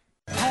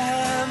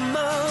 I'm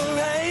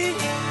alright,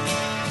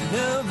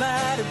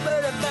 nobody but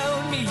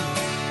about me.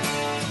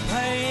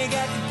 Why you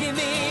got to give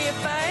me a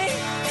fight?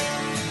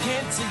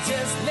 Can't you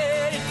just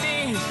let it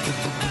be?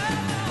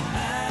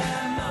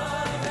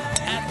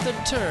 At the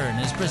Turn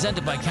is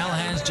presented by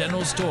Callahan's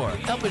General Store,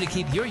 helping to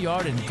keep your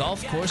yard in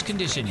golf course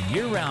condition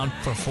year-round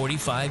for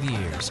 45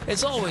 years.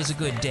 It's always a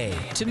good day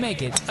to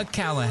make it a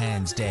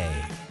Callahan's Day.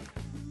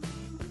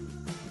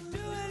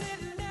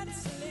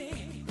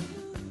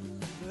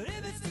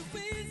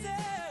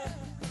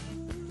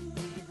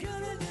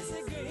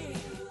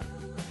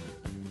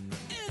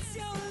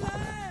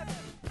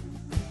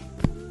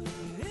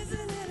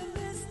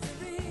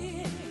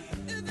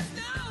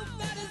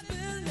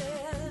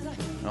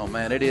 Oh,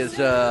 man, it is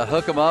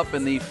Hook 'em Up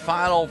in the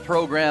final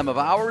program of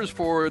ours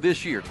for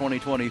this year,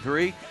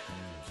 2023.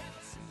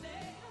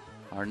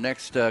 Our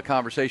next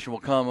conversation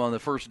will come on the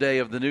first day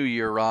of the new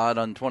year, Rod,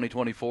 on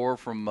 2024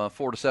 from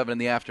 4 to 7 in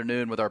the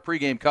afternoon with our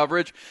pregame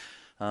coverage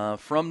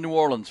from New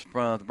Orleans,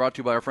 brought to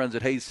you by our friends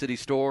at Hayes City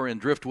Store in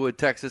Driftwood,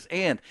 Texas,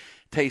 and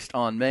Taste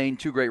on Main,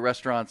 2 great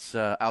restaurants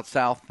out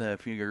south.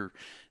 If you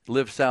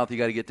live south, you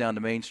got to get down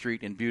to Main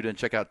Street in Buda and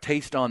check out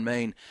Taste on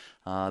Main.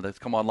 That's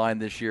come online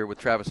this year with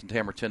Travis and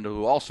Tamara Tyndall,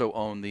 who also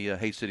own the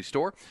Hayes City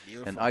Store.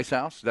 Beautiful. And Ice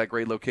House. That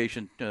great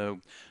location.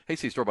 Hayes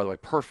City Store, by the way,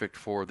 perfect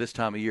for this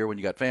time of year when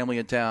you got family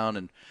in town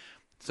and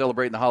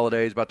celebrating the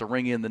holidays, about to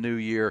ring in the new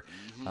year.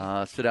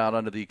 Sit out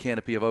under the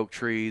canopy of oak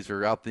trees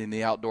or out in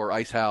the outdoor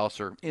ice house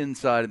or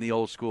inside in the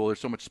old school. There's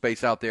so much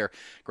space out there.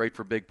 Great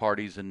for big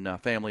parties and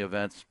family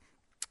events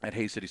at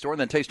Hayes City Store. And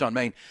then Taste on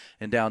Main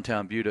in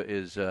downtown Buda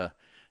is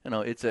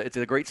it's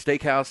a great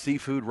steakhouse,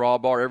 seafood, raw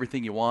bar,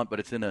 everything you want, but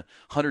it's in a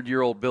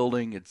 100-year-old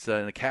building. It's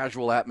in a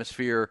casual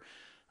atmosphere.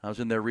 I was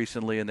in there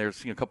recently, and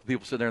there's a couple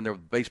people sitting there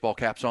with baseball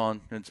caps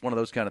on. And it's one of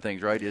those kind of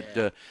things, right?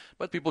 Yeah.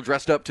 But people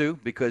dressed up, too,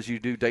 because you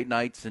do date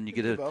nights, and you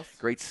get a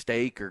great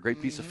steak or a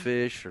great piece of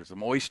fish or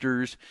some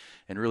oysters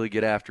and really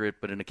get after it,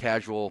 but in a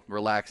casual,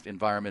 relaxed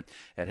environment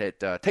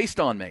at Taste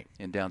on Main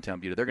in downtown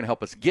Buda. They're going to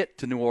help us get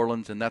to New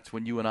Orleans, and that's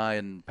when you and I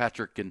and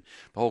Patrick and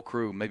the whole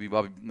crew, maybe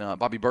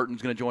Bobby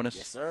Burton's going to join us.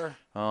 Yes, sir.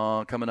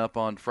 Coming up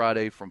on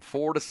Friday from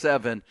 4 to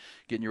 7,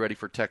 getting you ready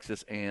for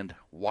Texas and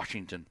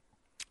Washington.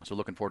 So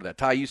looking forward to that.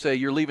 Ty, you say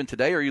you're leaving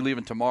today or are you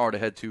leaving tomorrow to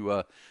head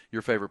to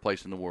your favorite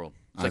place in the world?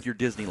 It's like your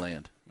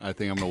Disneyland. I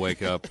think I'm going to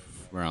wake up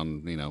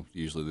around,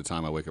 usually the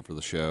time I wake up for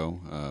the show,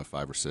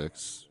 5 or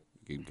 6.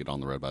 Get on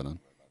the road by then.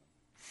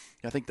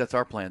 I think that's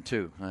our plan,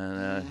 too.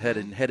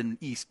 Heading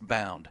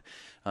eastbound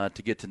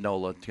to get to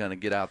NOLA, to kind of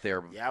get out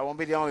there. Yeah, I won't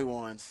be the only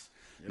ones.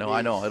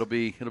 I know. It'll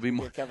be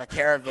more kind of a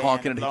caravan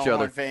honking at each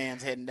other.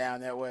 Fans heading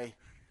down that way.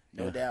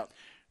 No doubt.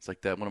 It's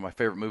like that. One of my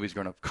favorite movies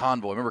growing up,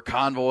 Convoy. Remember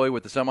Convoy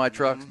with the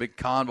semi-trucks, big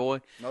convoy?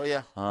 Oh,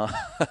 yeah.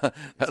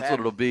 That's what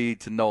it'll be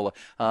to NOLA.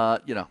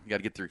 You got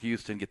to get through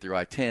Houston, get through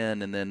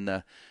I-10, and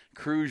then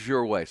cruise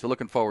your way. So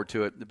looking forward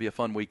to it. It'll be a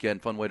fun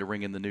weekend, fun way to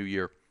ring in the new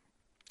year.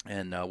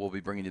 And we'll be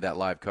bringing you that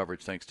live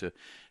coverage thanks to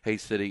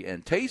Hayes City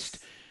and Taste.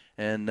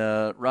 And,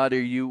 Rod,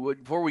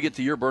 before we get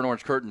to your burnt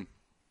orange curtain,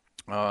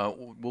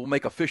 we'll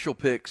make official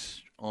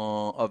picks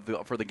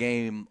for the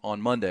game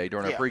on Monday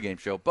during our pregame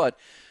show. But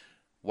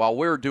while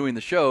we're doing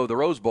the show, the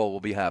Rose Bowl will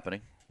be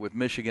happening with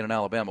Michigan and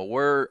Alabama.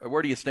 Where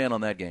do you stand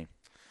on that game?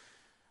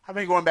 I've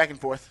been going back and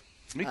forth.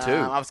 Me too.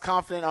 I was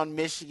confident on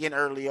Michigan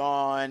early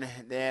on.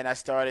 Then I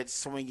started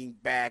swinging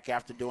back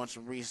after doing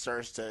some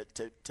research to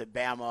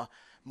Bama,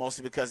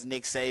 mostly because of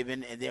Nick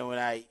Saban. And then when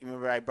I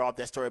brought up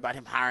that story about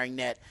him hiring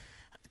that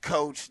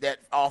coach that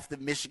off the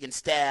Michigan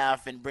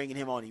staff and bringing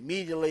him on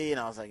immediately. And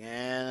I was like,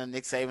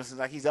 Nick Saban seems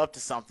like he's up to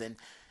something.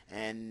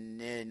 And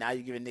now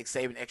you're giving Nick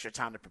Saban extra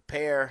time to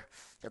prepare.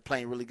 They're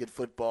playing really good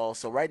football.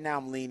 So right now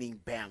I'm leaning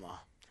Bama.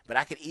 But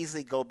I could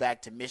easily go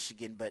back to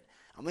Michigan, but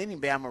I'm leaning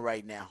Bama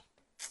right now.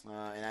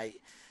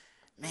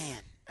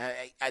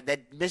 That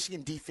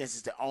Michigan defense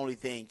is the only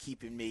thing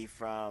keeping me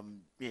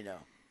from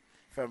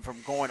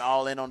going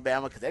all in on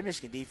Bama, because that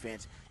Michigan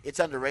defense, it's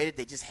underrated.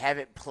 They just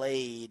haven't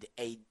played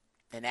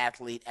an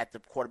athlete at the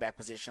quarterback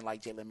position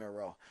like Jalen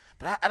Milroe.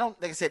 But I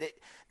don't, like I said,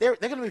 they're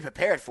going to be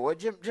prepared for it.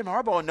 Jim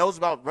Harbaugh knows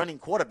about running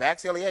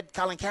quarterbacks. He only had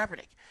Colin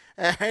Kaepernick.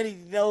 And he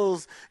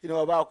knows,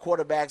 about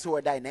quarterbacks who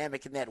are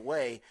dynamic in that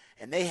way.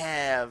 And they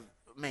have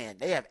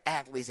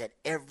athletes at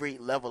every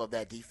level of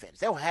that defense.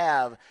 They'll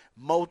have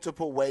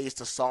multiple ways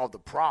to solve the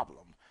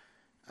problem.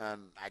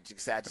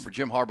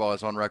 Jim Harbaugh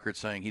is on record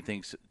saying he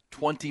thinks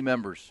 20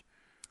 members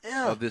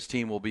of this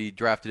team will be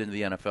drafted into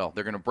the NFL.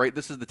 They're going to break.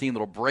 This is the team that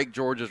will break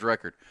Georgia's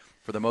record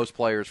for the most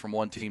players from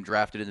one team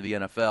drafted into the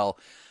NFL.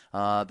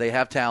 They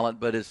have talent,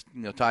 but as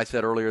Ty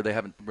said earlier, they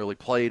haven't really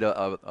played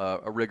a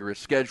rigorous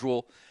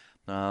schedule.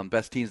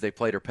 Best teams they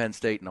played are Penn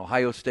State and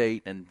Ohio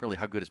State, and really,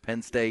 how good is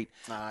Penn State?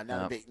 He's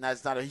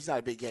not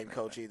a big game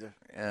coach either.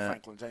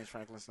 James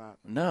Franklin's not.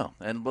 No,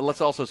 but let's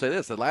also say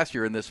this: that last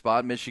year in this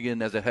spot,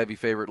 Michigan, as a heavy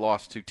favorite,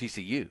 lost to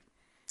TCU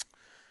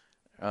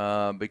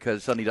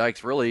because Sonny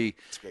Dykes really.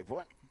 That's a great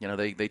point.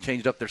 They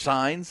changed up their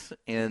signs,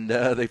 and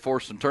they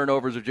forced some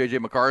turnovers of J.J.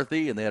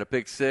 McCarthy, and they had a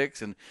pick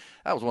six, and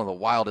that was one of the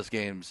wildest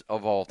games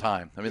of all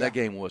time. I mean, that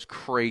game was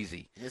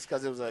crazy. It's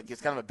because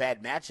it's kind of a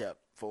bad matchup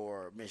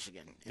for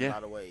Michigan in a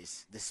lot of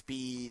ways. The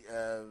speed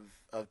of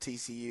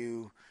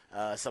TCU,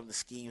 some of the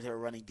schemes they were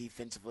running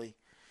defensively.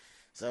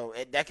 So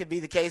that could be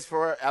the case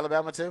for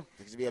Alabama, too.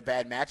 It could be a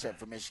bad matchup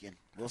for Michigan.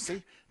 We'll see.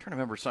 I'm trying to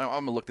remember. So I'm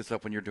going to look this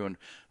up when you're doing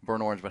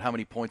Burn Orange, but how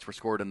many points were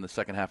scored in the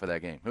second half of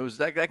that game?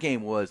 That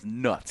game was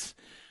nuts.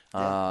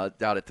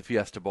 Out at the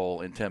Fiesta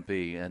Bowl in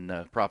Tempe,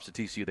 and props to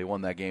TCU. They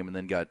won that game and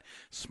then got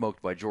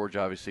smoked by Georgia,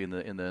 obviously, in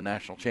the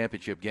national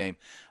championship game.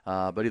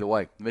 But either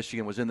way,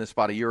 Michigan was in this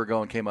spot a year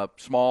ago and came up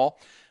small.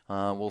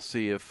 We'll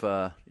see if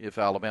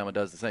Alabama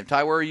does the same.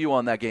 Ty, where are you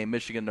on that game,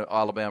 Michigan to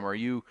Alabama? Are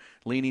you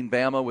leaning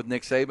Bama with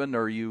Nick Saban,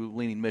 or are you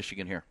leaning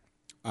Michigan here?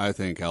 I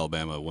think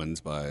Alabama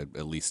wins by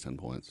at least 10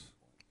 points.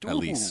 At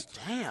least.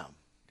 Damn.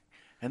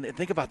 And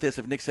think about this: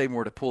 if Nick Saban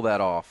were to pull that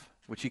off,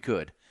 which he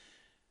could.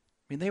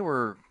 I mean, they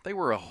were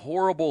a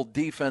horrible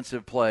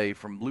defensive play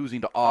from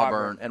losing to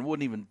Auburn and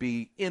wouldn't even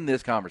be in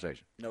this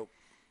conversation. Nope.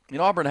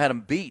 Auburn had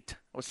them beat.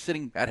 I was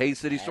sitting at Hayes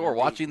City Store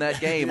watching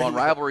that game on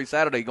Rivalry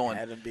Saturday going,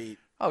 had them beat.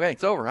 Okay,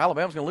 it's over.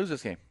 Alabama's going to lose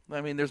this game.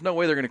 I mean, there's no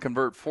way they're going to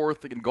convert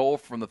fourth and goal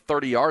from the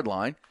 30-yard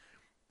line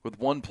with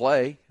one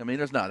play. I mean,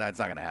 that's not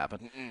going to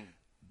happen.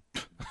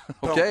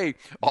 Okay,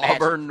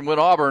 Auburn went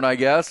Auburn, I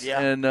guess,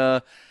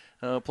 and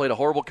played a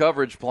horrible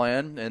coverage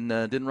plan and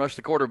didn't rush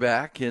the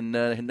quarterback. And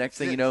next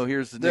thing you know,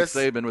 here's Nick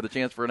Saban with a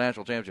chance for a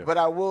national championship. But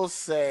I will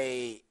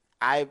say,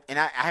 I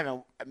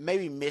haven't.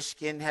 Maybe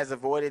Michigan has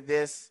avoided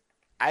this.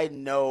 I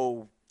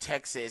know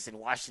Texas and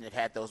Washington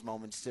have had those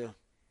moments too.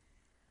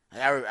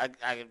 I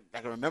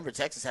can remember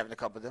Texas having a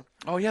couple of them.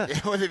 Oh, yeah.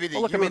 Whether it be the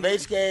U of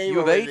H game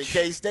or the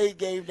K-State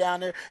game down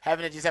there,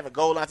 having to just have a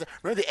goal line.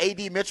 Remember the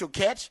A.D. Mitchell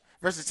catch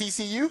versus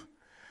TCU?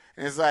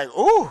 And it's like,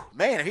 ooh,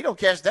 man, if he don't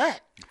catch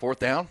that. Fourth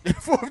down? They're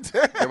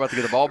about to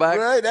get the ball back?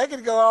 Right, that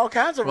could go all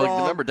kinds of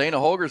wrong. Remember Dana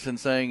Holgerson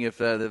saying if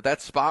that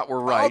spot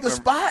were right. Oh, the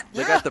spot?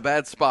 They got the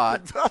bad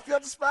spot. They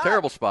got the spot.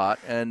 Terrible spot.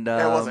 And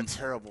that was a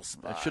terrible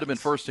spot. It should have been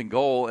first and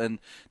goal. And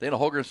Dana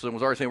Holgerson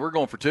was already saying, we're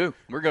going for two.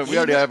 We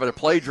already have a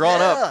play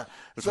drawn up.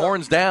 It's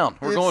horns down.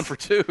 We're going for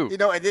two.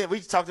 And then we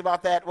talked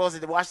about that. What was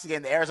it, the Washington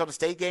game, the Arizona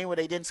State game, where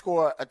they didn't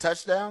score a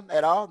touchdown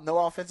at all? No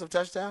offensive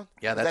touchdown?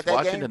 Yeah, that's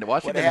Washington.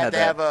 Washington had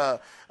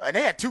that. And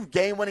they had 2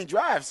 game-winning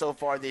drives so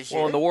far this year.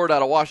 Well, and the word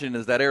out of Washington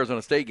is that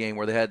Arizona State game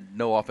where they had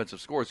no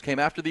offensive scores came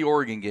after the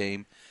Oregon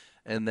game,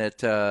 and that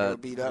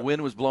the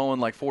wind was blowing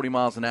like 40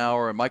 miles an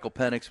hour, and Michael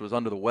Penix was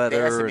under the weather.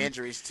 They had some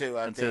injuries, too,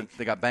 I think.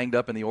 They got banged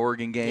up in the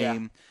Oregon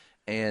game.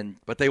 Yeah.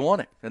 But they won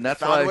it, and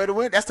that's Found a way to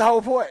win. That's the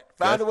whole point.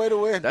 Found a way to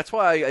win. That's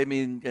why, I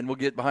mean, and we'll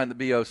get behind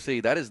the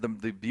BOC. That is the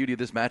beauty of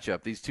this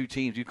matchup. These two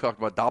teams, you talked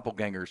about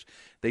doppelgangers.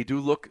 They do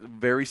look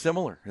very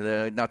similar.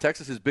 Now,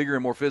 Texas is bigger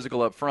and more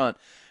physical up front,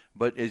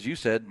 but as you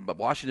said,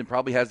 Washington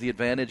probably has the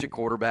advantage at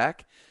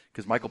quarterback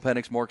because Michael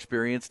Penix more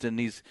experienced, and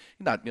he's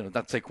not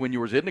to say Quinn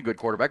Ewers isn't a good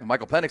quarterback, but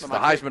Michael Penix is the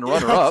Heisman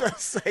runner-up.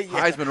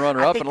 Heisman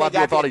runner-up, and a lot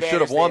of people thought he should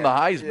have won the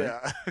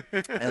Heisman.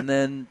 Yeah. And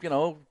then,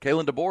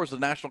 Kalen DeBoer is the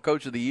National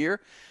Coach of the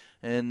Year.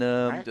 And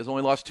has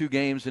only lost 2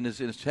 games in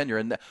his tenure,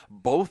 and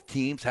both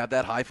teams have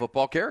that high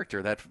football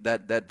character.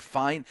 That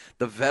fine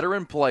the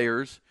veteran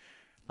players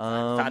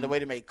find a way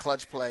to make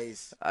clutch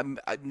plays.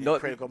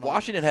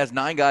 Washington has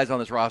 9 guys on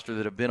this roster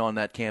that have been on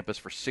that campus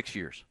for 6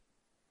 years.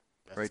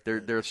 Right,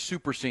 they're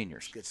super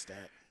seniors. Good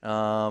stat.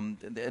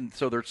 And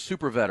so they're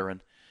super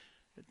veteran.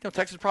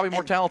 Texas is probably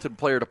more talented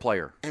player to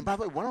player. And by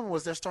the way, one of them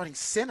was their starting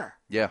center.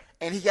 Yeah.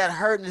 And he got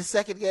hurt in the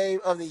second game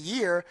of the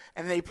year,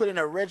 and they put in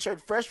a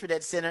redshirt freshman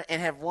at center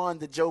and have won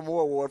the Joe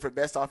Moore Award for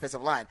Best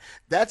Offensive Line.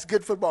 That's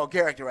good football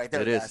character right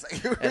there, It guys.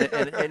 is.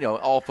 and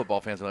all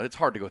football fans know it's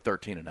hard to go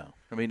 13-0.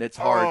 I mean, it's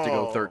hard to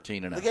go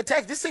 13-0. Look at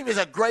Texas. This team is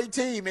a great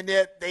team, and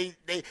they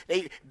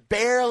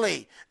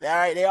barely, all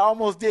right, they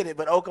almost did it,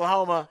 but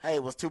Oklahoma, hey,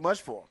 it was too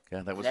much for them.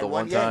 Yeah, that was the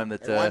one time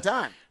that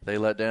they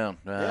let down.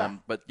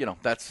 But,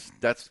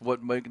 that's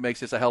what makes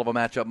this a hell of a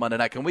matchup Monday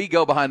night. Can we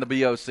go behind the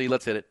BOC?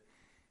 Let's hit it.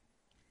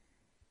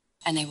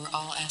 And they were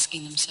all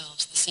asking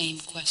themselves the same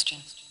question.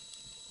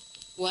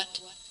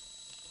 What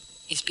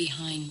is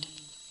behind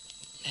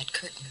that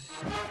curtain?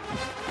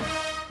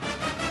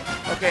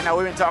 Okay, now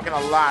we've been talking a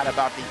lot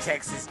about the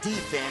Texas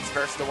defense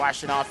versus the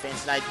Washington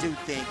offense, and I do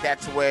think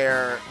that's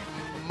where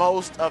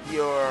most of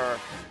your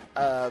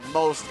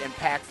most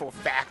impactful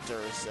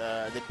factors,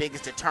 the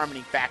biggest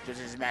determining factors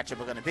in this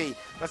matchup are going to be.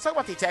 Let's talk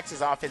about the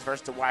Texas offense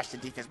versus the Washington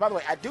defense. By the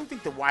way, I do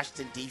think the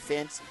Washington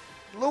defense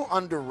a little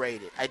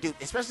underrated. I do,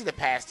 especially the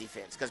pass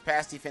defense, because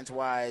pass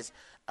defense-wise,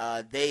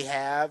 they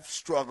have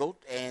struggled,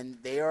 and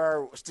they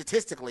are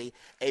statistically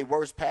a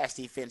worse pass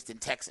defense than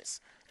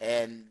Texas.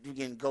 And you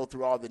can go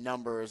through all the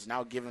numbers, and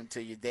I'll give them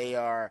to you. They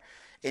are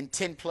in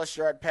 10-plus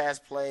yard pass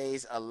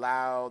plays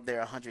allowed.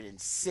 They're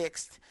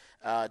 106th.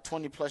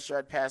 20-plus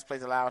yard pass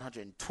plays allowed,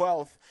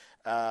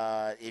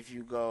 112th. If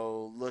you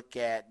go look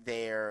at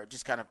their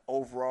just kind of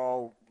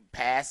overall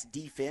pass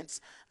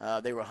defense,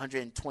 they were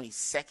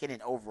 122nd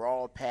in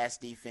overall pass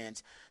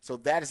defense. So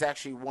that is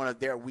actually one of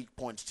their weak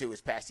points, too,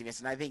 is pass defense.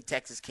 And I think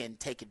Texas can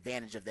take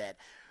advantage of that.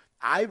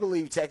 I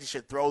believe Texas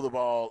should throw the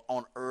ball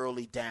on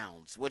early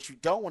downs. What you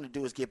don't want to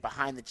do is get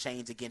behind the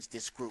chains against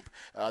this group.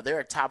 They're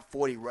a top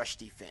 40 rush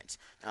defense.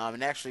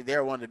 And actually,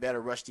 they're one of the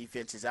better rush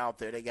defenses out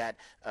there. They got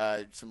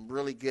some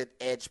really good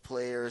edge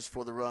players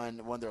for the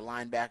run. One of their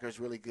linebackers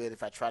really good.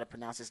 If I try to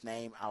pronounce his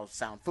name, I'll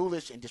sound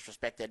foolish and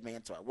disrespect that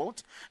man, so I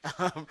won't.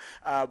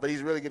 But he's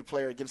a really good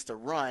player against the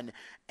run.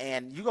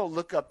 And you go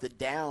look up the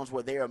downs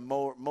where they are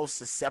most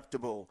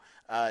susceptible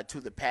to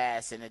the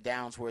pass, and the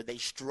downs where they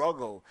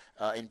struggle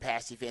in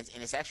pass defense,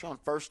 and it's actually on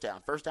first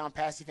down. First down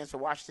pass defense for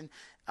Washington,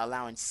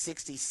 allowing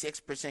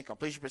 66%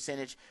 completion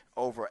percentage,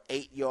 over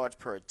 8 yards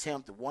per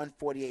attempt,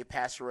 148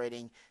 passer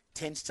rating,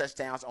 10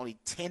 touchdowns, only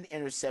 10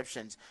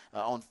 interceptions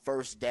on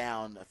first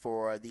down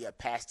for the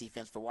pass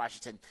defense for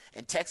Washington.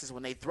 And Texas,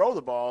 when they throw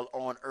the ball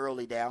on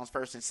early downs,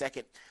 first and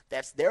second,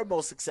 that's their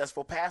most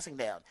successful passing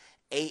down.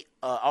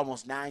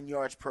 Almost 9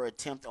 yards per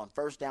attempt on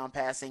first down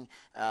passing,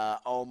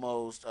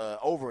 almost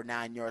over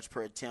 9 yards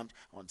per attempt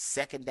on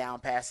second down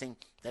passing.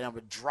 That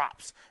number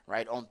drops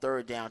right on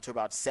third down to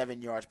about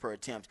 7 yards per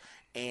attempt.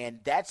 And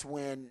that's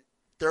when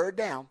third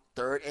down,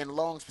 third and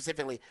long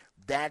specifically,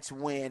 that's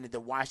when the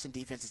Washington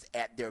defense is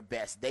at their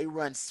best. They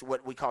run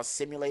what we call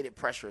simulated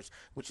pressures,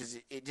 which is,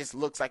 it just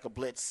looks like a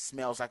blitz,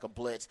 smells like a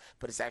blitz,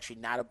 but it's actually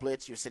not a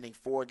blitz. You're sending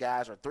 4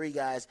 guys or 3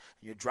 guys,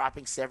 and you're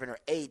dropping 7 or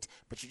 8,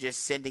 but you're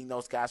just sending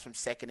those guys from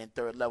second and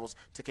third levels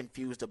to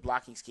confuse the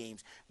blocking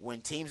schemes.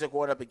 When teams are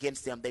going up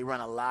against them, they run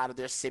a lot of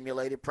their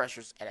simulated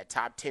pressures at a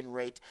top 10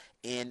 rate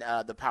in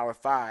the Power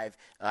 5,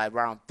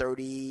 around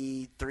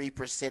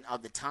 33%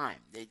 of the time.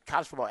 The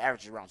college football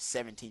average is around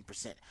 17%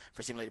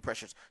 for simulated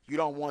pressures. You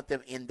don't want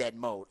them in that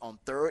mode. On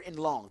third and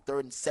long,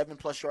 third and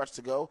 7+ yards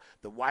to go,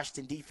 the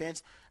Washington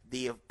defense,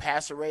 the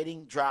passer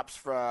rating drops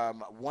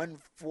from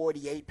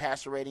 148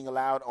 passer rating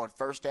allowed on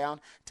first down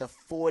to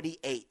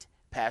 48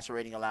 passer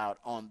rating allowed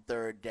on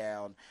third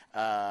down.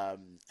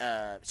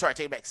 Take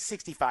it back,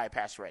 65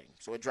 passer rating.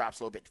 So it drops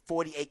a little bit.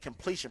 48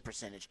 completion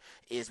percentage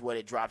is what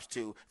it drops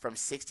to from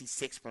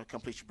 66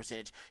 completion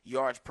percentage.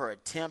 Yards per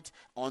attempt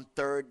on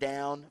third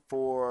down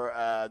for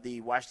the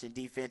Washington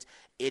defense.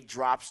 It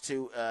drops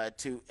to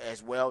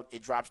as well.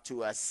 It drops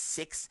to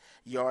 6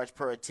 yards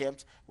per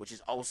attempt, which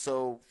is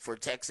also for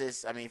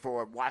Texas. I mean,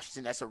 for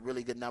Washington, that's a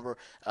really good number.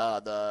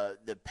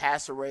 The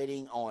passer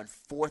rating on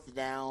fourth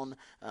down,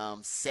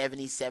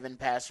 77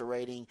 passer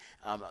rating.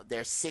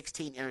 There's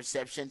 16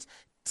 interceptions.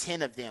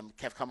 10 of them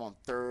have come on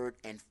third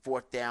and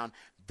fourth down.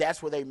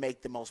 That's where they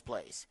make the most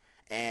plays.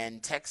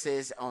 And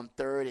Texas on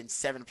third and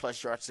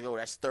 7+ yards to go,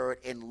 that's third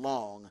and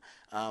long,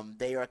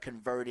 they are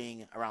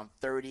converting around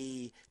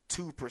 32%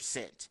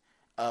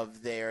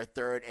 of their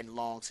third and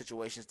long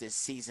situations this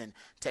season.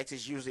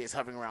 Texas usually is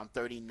hovering around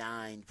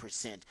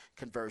 39%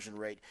 conversion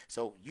rate.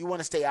 So you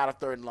want to stay out of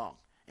third and long.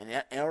 And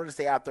in order to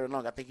stay out there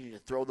long, I think you need to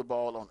throw the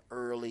ball on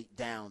early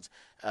downs.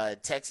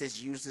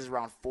 Texas uses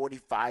around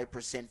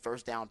 45%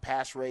 first down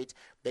pass rate.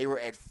 They were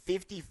at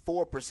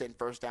 54%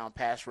 first down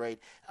pass rate.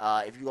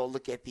 If you go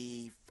look at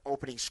the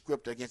opening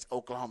script against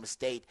Oklahoma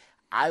State,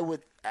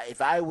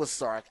 if I was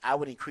Sark, I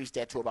would increase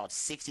that to about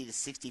 60 to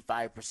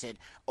 65%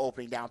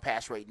 opening down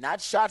pass rate.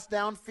 Not shots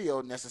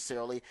downfield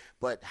necessarily,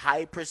 but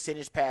high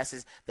percentage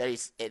passes that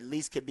is at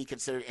least could be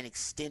considered an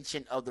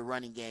extension of the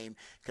running game,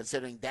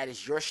 considering that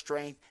is your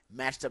strength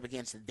matched up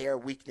against their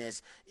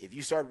weakness. If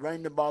you start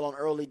running the ball on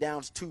early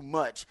downs too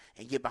much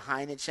and get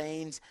behind the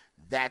chains,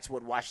 that's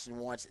what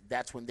Washington wants.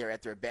 That's when they're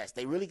at their best.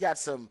 They really got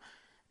some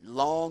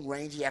long,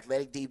 rangy,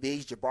 athletic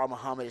DBs. Jabbar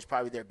Muhammad is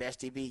probably their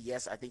best DB.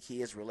 Yes, I think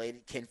he is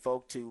related,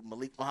 kinfolk to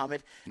Malik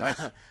Muhammad. Nice.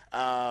 3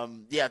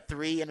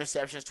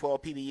 interceptions,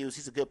 12 PBUs.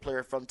 He's a good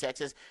player from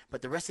Texas.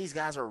 But the rest of these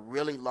guys are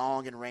really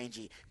long and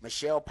rangy.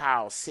 Michelle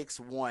Powell,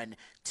 6'1",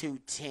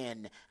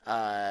 210.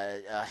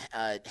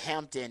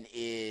 Hampton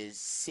is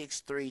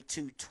 6'3",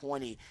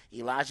 220.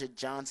 Elijah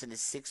Johnson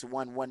is 6'1",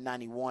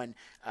 191.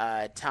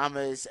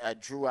 Thomas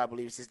Drew, I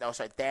believe,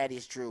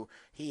 Thaddeus Drew.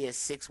 He is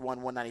 6'1",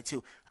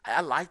 192.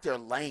 I like their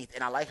length,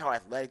 and I like how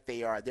athletic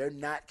they are. They're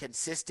not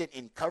consistent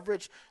in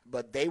coverage,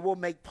 but they will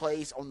make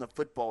plays on the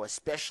football,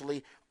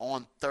 especially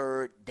on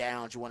third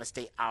downs. You want to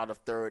stay out of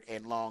third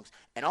and longs.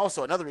 And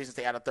also, another reason to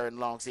stay out of third and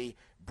longs,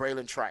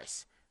 Braylon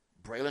Trice.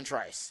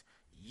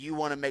 You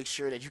want to make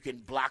sure that you can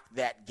block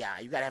that guy.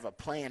 You got to have a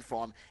plan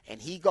for him,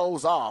 and he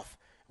goes off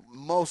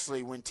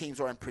mostly when teams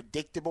are in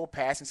predictable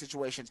passing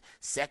situations,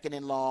 second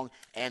and long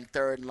and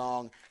third and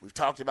long. We've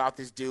talked about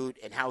this dude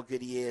and how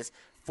good he is.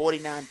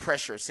 49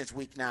 pressures since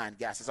week 9,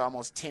 guys. It's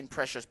almost 10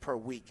 pressures per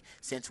week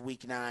since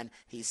week 9.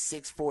 He's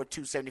 6'4",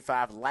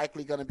 275,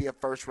 likely going to be a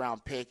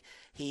first-round pick.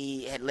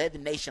 He had led the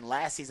nation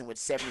last season with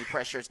 70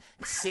 pressures,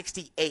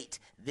 68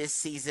 this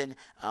season.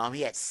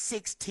 He had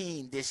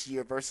 16 this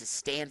year versus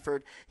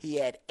Stanford. He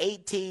had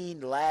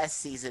 18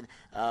 last season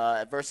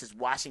versus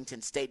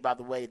Washington State, by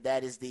the way.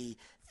 That is the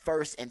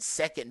first and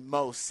second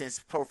most since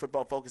Pro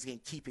Football Focus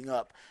again keeping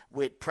up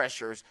with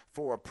pressures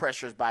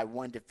by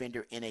one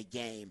defender in a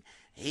game.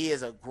 He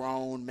is a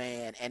grown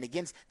man. And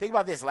think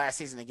about this last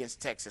season against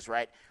Texas,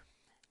 right?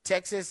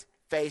 Texas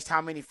faced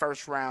how many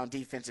first-round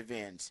defensive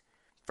ends?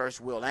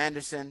 First, Will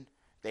Anderson.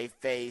 They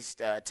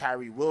faced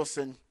Tyree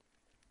Wilson.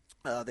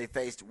 They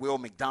faced Will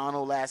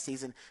McDonald last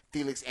season,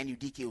 Felix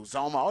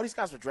Anudike-Uzomah. All these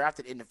guys were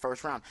drafted in the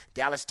first round.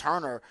 Dallas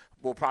Turner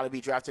will probably be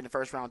drafted in the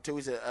first round, too.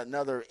 He's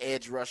another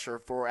edge rusher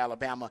for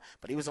Alabama,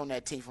 but he was on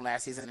that team from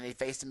last season, and they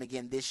faced him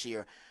again this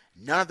year.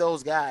 None of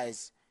those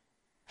guys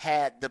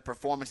had the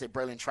performance that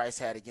Braylon Trice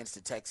had against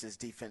the Texas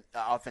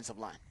offensive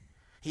line.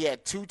 He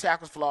had 2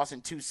 tackles for loss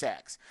and 2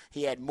 sacks.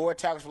 He had more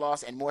tackles for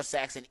loss and more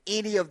sacks than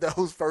any of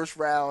those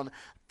first-round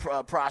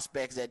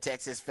prospects that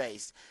Texas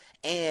faced.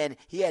 And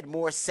he had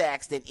more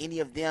sacks than any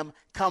of them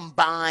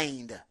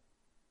combined.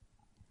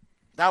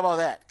 How about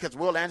that? Because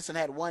Will Anderson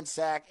had 1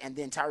 sack, and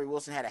then Tyree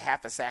Wilson had a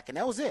half a sack, and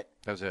that was it.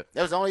 There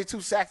was only 2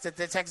 sacks that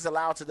Texas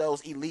allowed to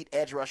those elite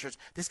edge rushers.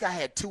 This guy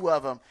had 2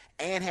 of them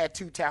and had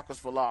 2 tackles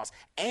for loss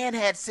and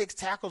had 6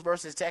 tackles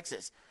versus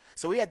Texas.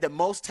 So he had the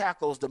most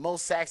tackles, the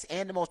most sacks,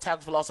 and the most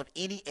tackles for loss of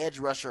any edge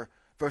rusher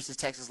versus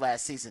Texas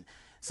last season.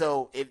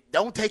 So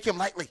don't take him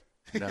lightly.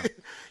 No.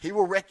 He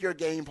will wreck your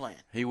game plan.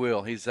 He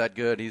will. He's that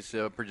good. He's,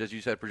 as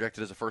you said,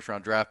 projected as a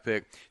first-round draft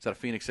pick. He's out of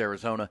Phoenix,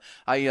 Arizona.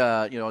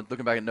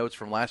 Looking back at notes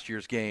from last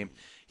year's game,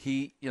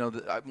 one of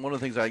the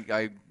things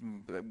I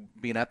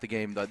being at the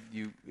game,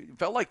 you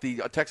felt like the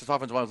Texas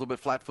offensive line was a little bit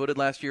flat-footed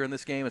last year in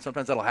this game, and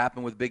sometimes that'll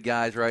happen with big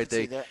guys, right?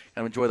 They kind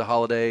of enjoy the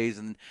holidays,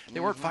 and they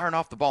weren't firing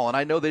off the ball. And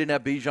I know they didn't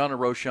have Bijan or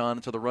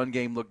Roschon, so the run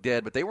game looked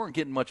dead, but they weren't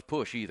getting much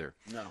push either.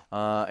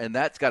 No. And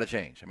that's got to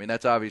change. I mean,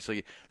 that's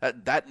obviously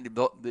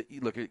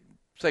look.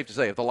 Safe to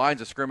say, if the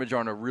lines of scrimmage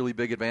aren't a really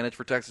big advantage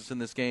for Texas in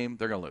this game,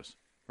 they're going to lose.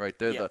 Right?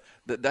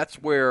 That's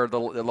where the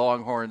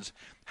Longhorns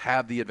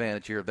have the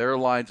advantage here. Their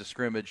lines of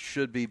scrimmage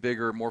should be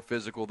bigger, more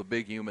physical, the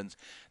big humans.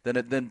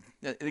 Then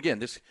again,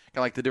 this kind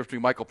of like the difference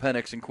between Michael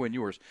Penix and Quinn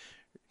Ewers.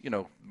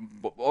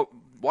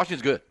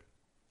 Washington's good,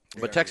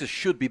 but Texas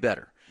should be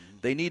better.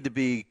 They need to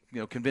be,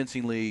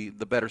 convincingly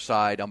the better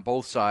side on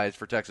both sides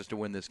for Texas to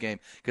win this game,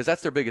 because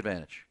that's their big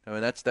advantage. I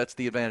mean, that's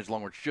the advantage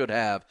Longhorns should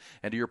have.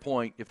 And to your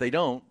point, if it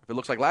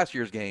looks like last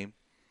year's game,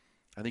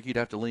 I think you'd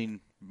have to lean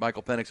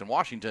Michael Penix in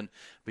Washington,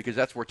 because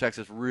that's where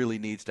Texas really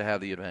needs to have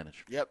the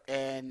advantage. Yep,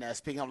 and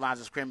speaking of lines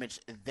of scrimmage,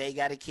 they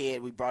got a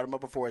kid. We brought him up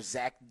before,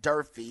 Zach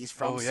Durfee. He's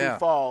from Sioux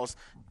Falls.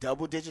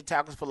 Double-digit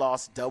tackles for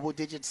loss,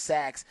 double-digit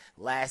sacks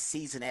last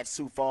season at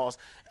Sioux Falls.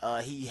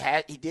 He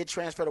did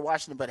transfer to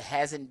Washington, but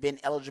hasn't been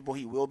eligible.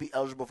 He will be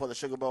eligible for the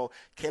Sugar Bowl.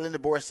 Kalen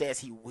DeBoer says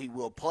he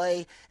will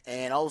play,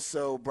 and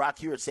also Brock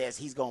Hewitt says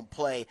he's going to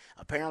play.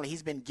 Apparently,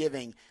 he's been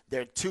giving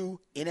their 2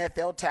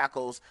 NFL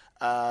tackles,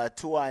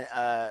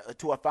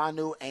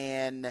 Tuafanu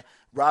and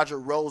Roger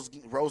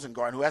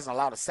Rosengarten, who hasn't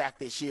allowed a sack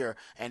this year,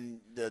 and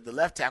the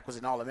left tackle was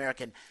an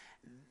All-American.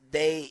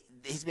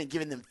 He's been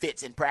giving them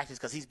fits in practice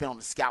because he's been on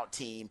the scout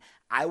team.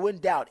 I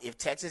wouldn't doubt if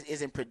Texas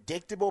is in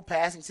predictable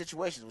passing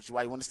situations, which is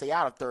why you want to stay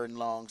out of third and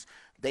longs,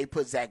 they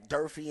put Zach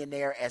Durfee in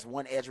there as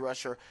one edge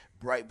rusher,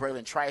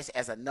 Braylon Trice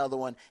as another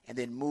one, and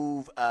then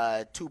move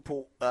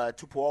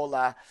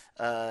Tupuola,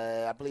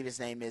 I believe his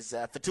name is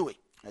Fatui.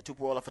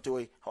 Tupuola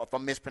Fatui. If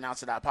I'm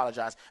mispronouncing it, I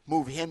apologize.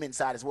 Move him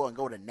inside as well and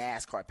go to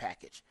NASCAR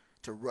package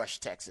to rush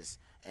Texas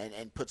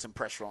and put some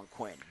pressure on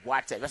Quinn.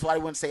 Watch that. That's why they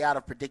wouldn't stay out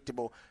of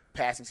predictable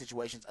passing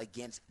situations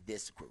against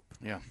this group.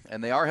 Yeah,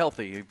 and they are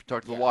healthy. You've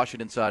talked to the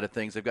Washington side of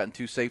things. They've gotten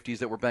 2 safeties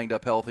that were banged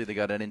up healthy. They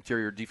got an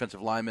interior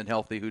defensive lineman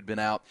healthy who'd been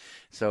out.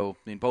 So,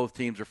 both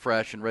teams are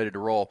fresh and ready to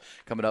roll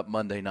coming up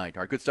Monday night.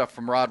 All right, good stuff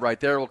from Rod right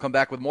there. We'll come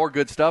back with more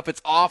good stuff.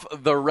 It's off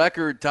the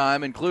record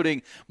time,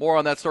 including more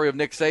on that story of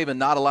Nick Saban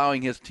not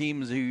allowing his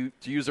teams to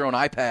use their own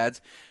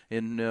iPads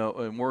and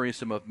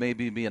worrisome of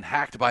maybe being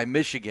hacked by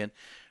Michigan.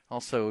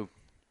 Also,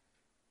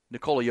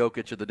 Nikola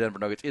Jokic of the Denver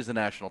Nuggets is a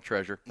national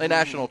treasure. A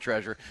national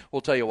treasure.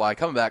 We'll tell you why.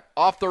 Coming back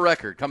off the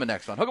record. Coming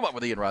next on Hook 'em Up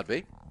with Ian Rod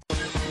B.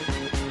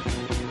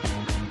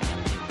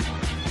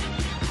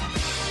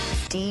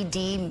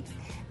 DD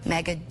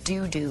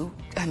Mangudu.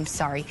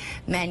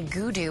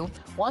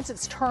 Once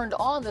it's turned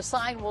on, the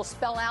sign will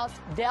spell out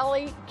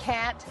Deli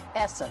Cat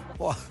Essen.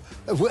 Well,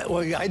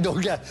 I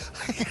don't get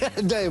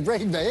a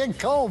brain man.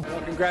 Comb.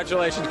 Well,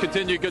 congratulations.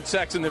 Continue good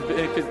sex in the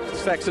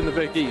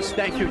Big East.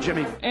 Thank you,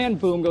 Jimmy. And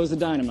boom goes the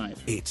dynamite.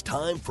 It's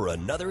time for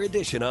another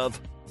edition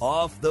of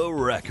Off the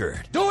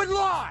Record. Do it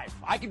live.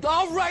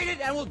 I'll write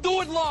it and we'll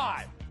do it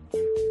live.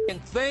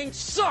 And thing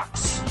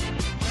sucks.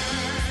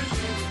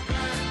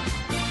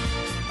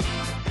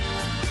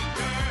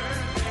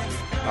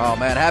 Oh,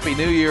 man, Happy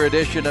New Year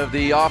edition of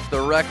the Off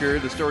the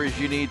Record, the stories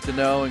you need to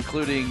know,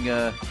 including,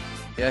 here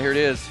it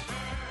is.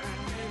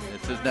 It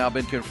has now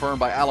been confirmed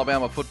by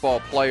Alabama football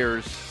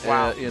players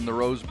in the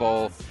Rose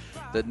Bowl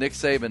that Nick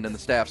Saban and the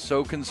staff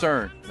so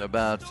concerned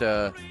about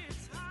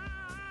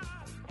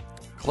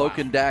cloak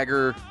and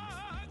dagger,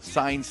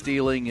 sign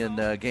stealing,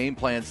 and game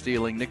plan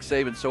stealing. Nick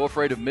Saban so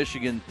afraid of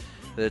Michigan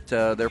that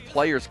their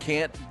players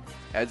can't,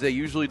 as they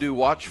usually do,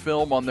 watch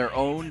film on their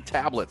own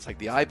tablets, like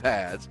the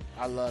iPads.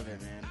 I love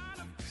it, man.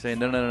 Saying,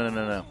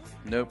 no.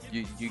 Nope,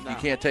 you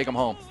can't take them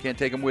home. Can't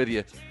take them with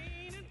you.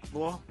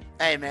 Well,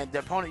 hey, man, the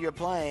opponent you're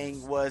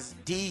playing was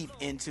deep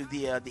into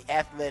the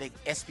athletic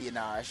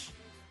espionage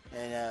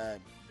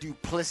and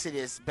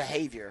duplicitous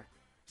behavior.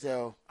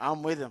 So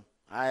I'm with him.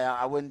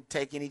 I wouldn't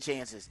take any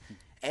chances.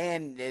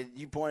 And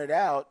you pointed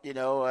out,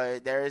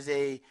 there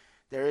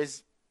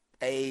is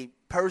a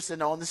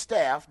person on the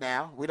staff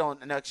now. We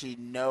don't actually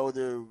know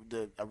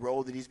the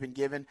role that he's been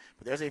given,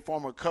 but there's a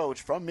former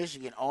coach from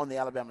Michigan on the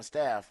Alabama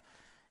staff.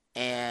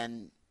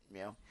 And,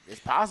 it's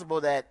possible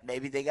that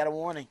maybe they got a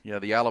warning. Yeah,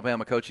 the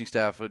Alabama coaching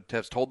staff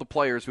has told the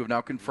players who have now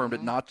confirmed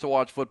it not to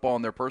watch football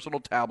on their personal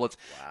tablets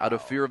out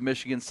of fear of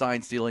Michigan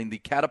sign stealing. The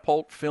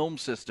Catapult film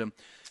system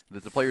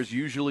that the players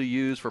usually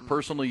use for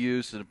personal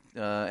use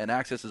and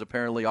access is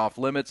apparently off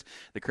limits.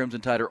 The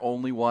Crimson Tide are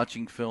only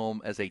watching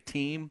film as a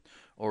team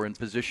or in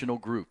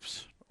positional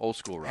groups. Old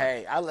school, right?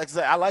 Hey, I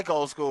like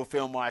old school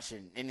film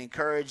watching. It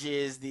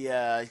encourages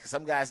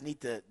some guys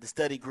need the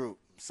study group.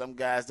 Some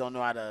guys don't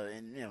know how to,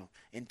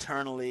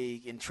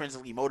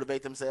 intrinsically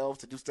motivate themselves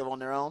to do stuff on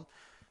their own.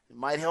 It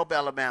might help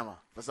Alabama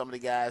for some of the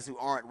guys who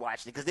aren't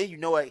watching it, because then you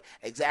know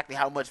exactly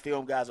how much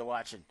film guys are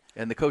watching.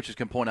 And the coaches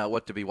can point out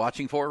what to be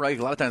watching for, right?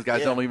 A lot of times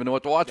guys don't even know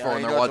what to watch for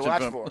when they're watching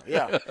film.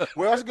 Yeah.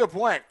 Well, that's a good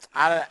point.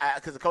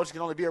 Because the coaches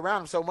can only be around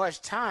them so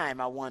much time,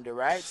 I wonder,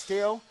 right?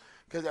 Still?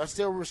 Because there are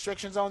still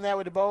restrictions on that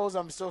with the bowls.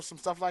 Still some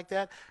stuff like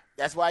that.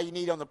 That's why you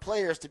need on the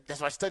players.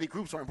 That's why study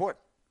groups are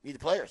important. You need the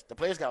players. The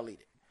players got to lead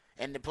it.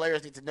 And the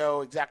players need to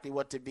know exactly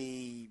what to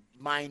be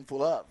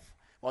mindful of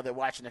while they're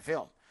watching the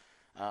film.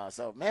 Nick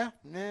Saban,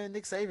 man,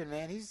 Nick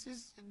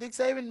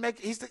Saban.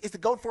 He's the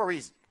GOAT for a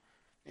reason.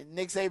 And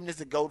Nick Saban is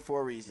the GOAT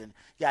for a reason.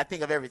 You got to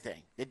think of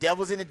everything. The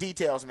devil's in the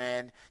details,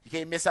 man. You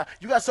can't miss out.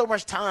 You got so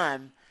much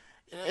time.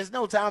 There's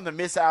no time to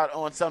miss out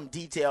on some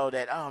detail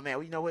that, oh,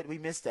 man, you know what? We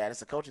missed that.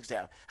 It's a coaching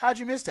staff. How'd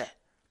you miss that?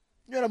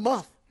 You had a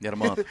month. You had a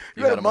month.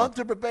 You had a month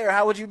to prepare.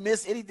 How would you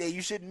miss anything?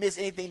 You shouldn't miss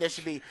anything. There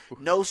should be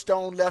no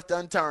stone left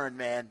unturned,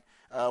 man,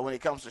 when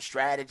it comes to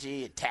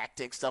strategy and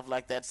tactics, stuff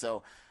like that.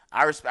 So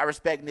I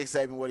respect Nick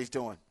Saban, what he's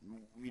doing.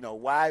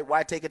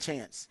 Why take a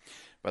chance?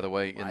 By the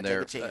way,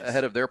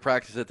 ahead of their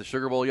practice at the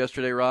Sugar Bowl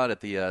yesterday, Rod,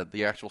 at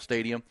the actual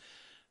stadium,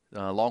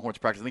 Longhorns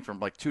practice, I think, from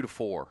like 2 to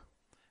 4.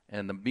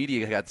 And the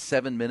media had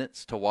 7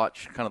 minutes to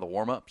watch kind of the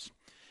warm-ups.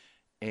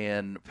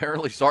 And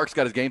apparently Sark's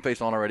got his game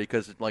face on already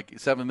because,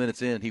 7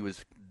 minutes in, he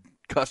was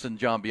cussing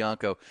John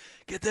Bianco.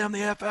 Get them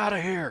the F out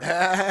of here.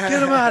 Get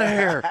them out of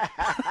here.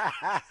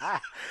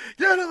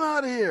 Get them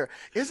out of here.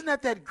 Isn't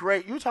that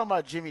great? You were talking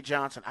about Jimmy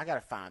Johnson. I got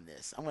to find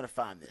this. I'm going to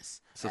find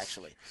this,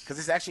 actually. Because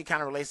this actually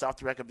kind of relates off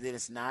the record, but then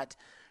it's not.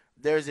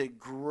 There's a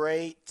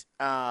great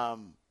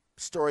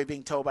story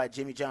being told by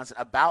Jimmy Johnson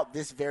about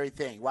this very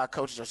thing, why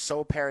coaches are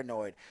so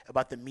paranoid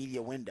about the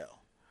media window.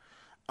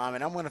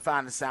 And I'm going to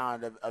find the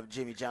sound of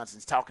Jimmy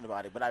Johnson's talking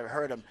about it, but I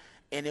heard him,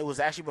 and it was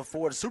actually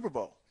before the Super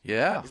Bowl.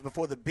 Yeah. It was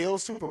before the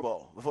Bills Super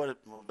Bowl, before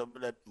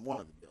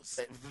one of the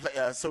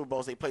Bills Super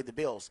Bowls they played the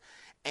Bills.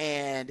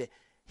 And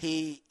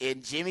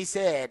Jimmy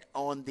said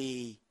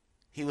he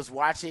was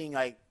watching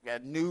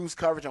news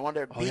coverage on one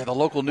of their the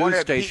local news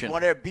station. One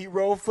of their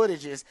B-roll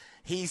footages.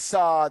 He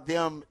saw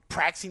them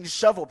practicing the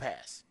shovel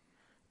pass.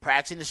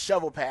 practicing the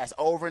shovel pass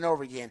over and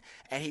over again.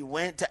 And he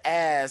went to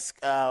ask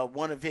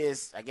one of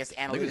his, I guess,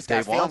 analytics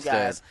guys, film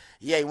guys.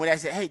 Yeah, he went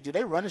and said, hey, do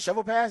they run the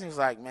shovel pass? And he was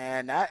like,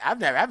 man, I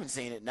haven't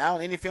seen it now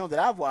in any film that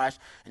I've watched.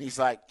 And he's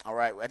like, all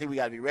right, I think we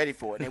got to be ready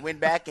for it. And they went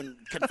back and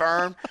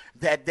confirmed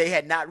that they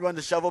had not run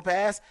the shovel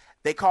pass.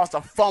 They caused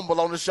a fumble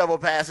on the shovel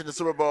pass in the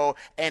Super Bowl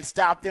and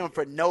stopped them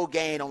for no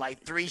gain on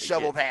like 3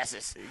 shovel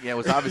passes. Yeah, it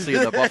was obviously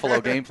in the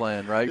Buffalo game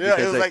plan, right? Yeah,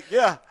 because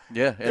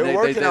Yeah, and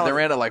they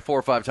ran it like 4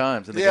 or 5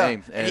 times in the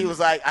game. And he was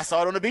like, I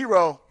saw it on the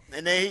B-roll.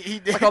 And then he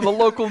did. Like on the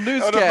local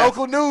newscast. On the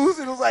local news.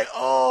 And it was like,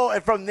 oh.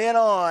 And from then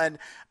on,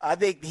 I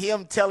think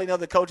him telling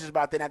other coaches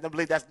about that, I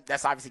believe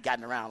that's obviously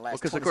gotten around last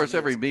because, of course,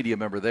 every media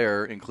member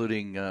there,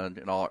 including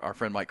our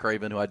friend Mike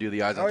Craven, who I do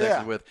the Eyes on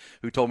Texas with,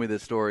 who told me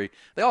this story,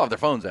 they all have their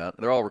phones out.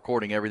 They're all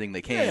recording everything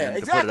they can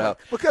to put it out.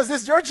 Because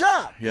it's your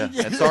job. Yeah.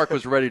 And Sark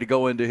was ready to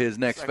go into his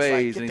next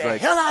phase. Like, and he's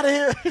like, hell out of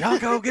here.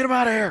 Yonko, get him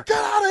out of here. Get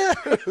out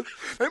of here.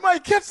 They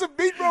might catch some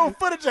B-roll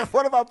footage of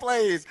one of our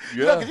plays.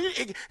 Yeah.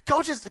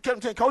 Coaches,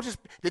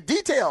 the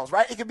details,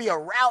 right? It could be a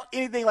route,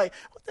 anything like,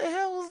 what the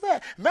hell was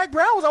that? Mac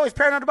Brown was always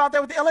paranoid about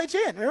that with the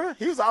LHN. Remember?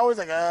 He was always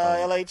like,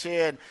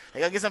 LHN. They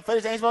got to get some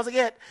footage they ain't supposed to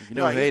get. You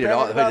know who hated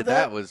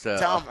that was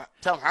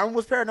Tom Herman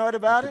was paranoid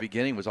about it. The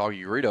beginning was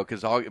Augie Garrido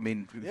because,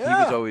 he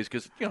was always,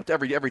 because,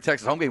 every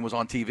Texas home game was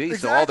on TV, exactly.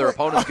 So all their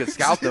opponents could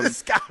scout them.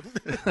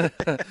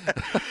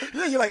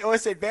 You're like,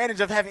 it's the advantage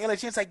of having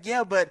LHN. It's like,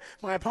 yeah, but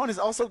my opponents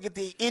also get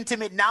the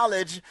intimate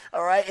knowledge,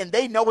 all right, and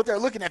they know what they're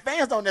looking at.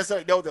 Fans don't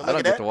necessarily know what they're looking at.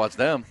 I don't get to watch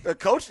them. The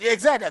coach,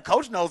 exactly. The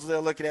coach knows what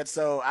they're looking at,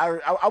 so I'm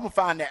going to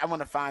find that. I'm going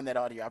to find that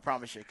audio, I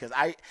promise you, because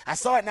I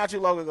saw it not too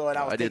long ago, and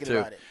I was thinking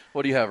about it.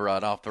 What do you have,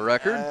 Rod, off the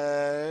record?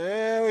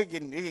 We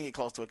can get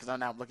close to it, because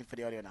now I'm looking for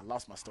the audio, and I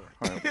lost my story.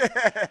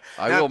 Right.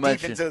 I will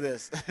mention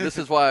this. This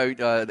is why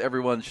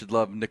everyone should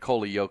love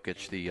Nikola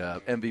Jokic, the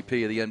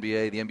MVP of the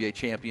NBA, the NBA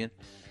champion.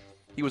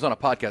 He was on a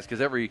podcast,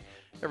 because every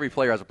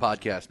player has a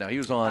podcast now. He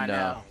was on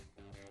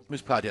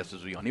whose podcast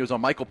was he on? He was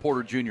on Michael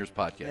Porter Jr.'s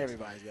podcast.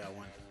 Everybody's got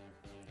one.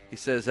 He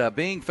says,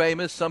 being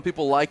famous, some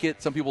people like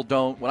it, some people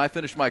don't. When I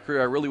finish my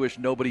career, I really wish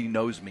nobody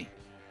knows me.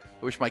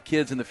 I wish my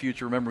kids in the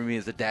future remember me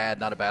as a dad,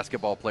 not a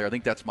basketball player. I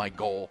think that's my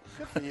goal.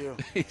 Good for you.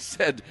 He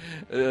said,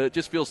 it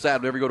just feels sad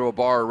whenever you go to a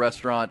bar or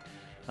restaurant.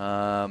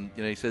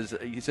 He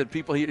said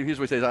people. Here's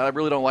what he says: I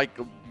really don't like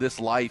this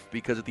life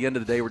because at the end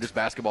of the day, we're just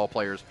basketball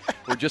players.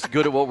 We're just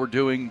good at what we're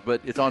doing,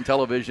 but it's on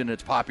television,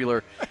 it's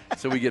popular,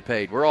 so we get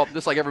paid. We're all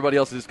just like everybody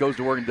else. Just goes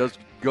to work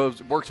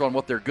and works on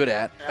what they're good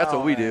at. That's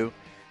what we do.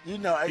 You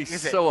know,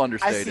 he's so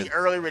understated. I see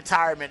early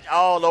retirement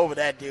all over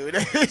that dude.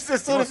 As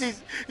soon as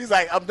he's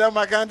like, I'm done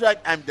my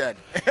contract, I'm done.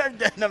 I'm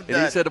done.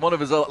 And he said one of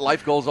his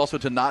life goals also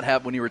to not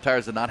have, when he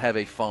retires, to not have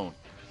a phone.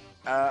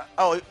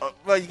 Well,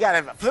 you got to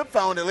have a flip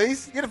phone at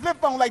least. Get a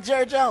flip phone like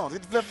Jerry Jones.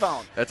 Get the flip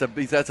phone.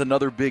 That's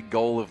another big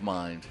goal of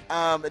mine.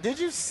 Did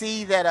you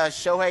see that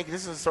Shohei,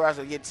 this is a story I was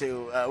going to get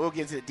to, we'll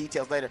get into the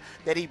details later,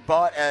 that he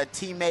bought a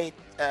teammate,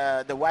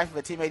 the wife of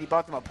a teammate, he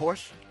bought them a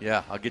Porsche?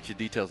 Yeah, I'll get you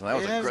details on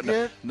that. That was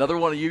good. Another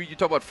one of you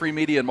talk about free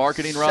media and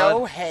marketing, Rod?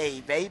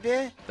 Shohei,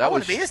 baby. I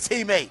want to be his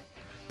teammate.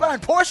 Buying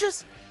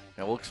Porsches?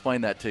 Yeah, we'll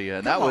explain that to you.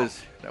 And that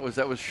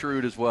was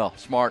shrewd as well.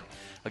 Smart.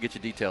 I'll get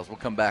you details. We'll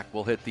come back.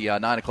 We'll hit the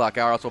 9 o'clock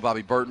hour. Also,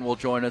 Bobby Burton will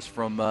join us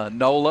from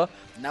NOLA.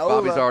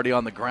 Bobby's already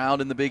on the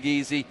ground in the Big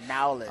Easy.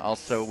 Knowledge.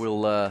 Also,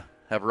 we'll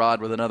have Rod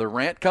with another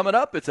rant coming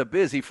up. It's a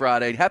busy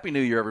Friday. Happy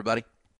New Year, everybody.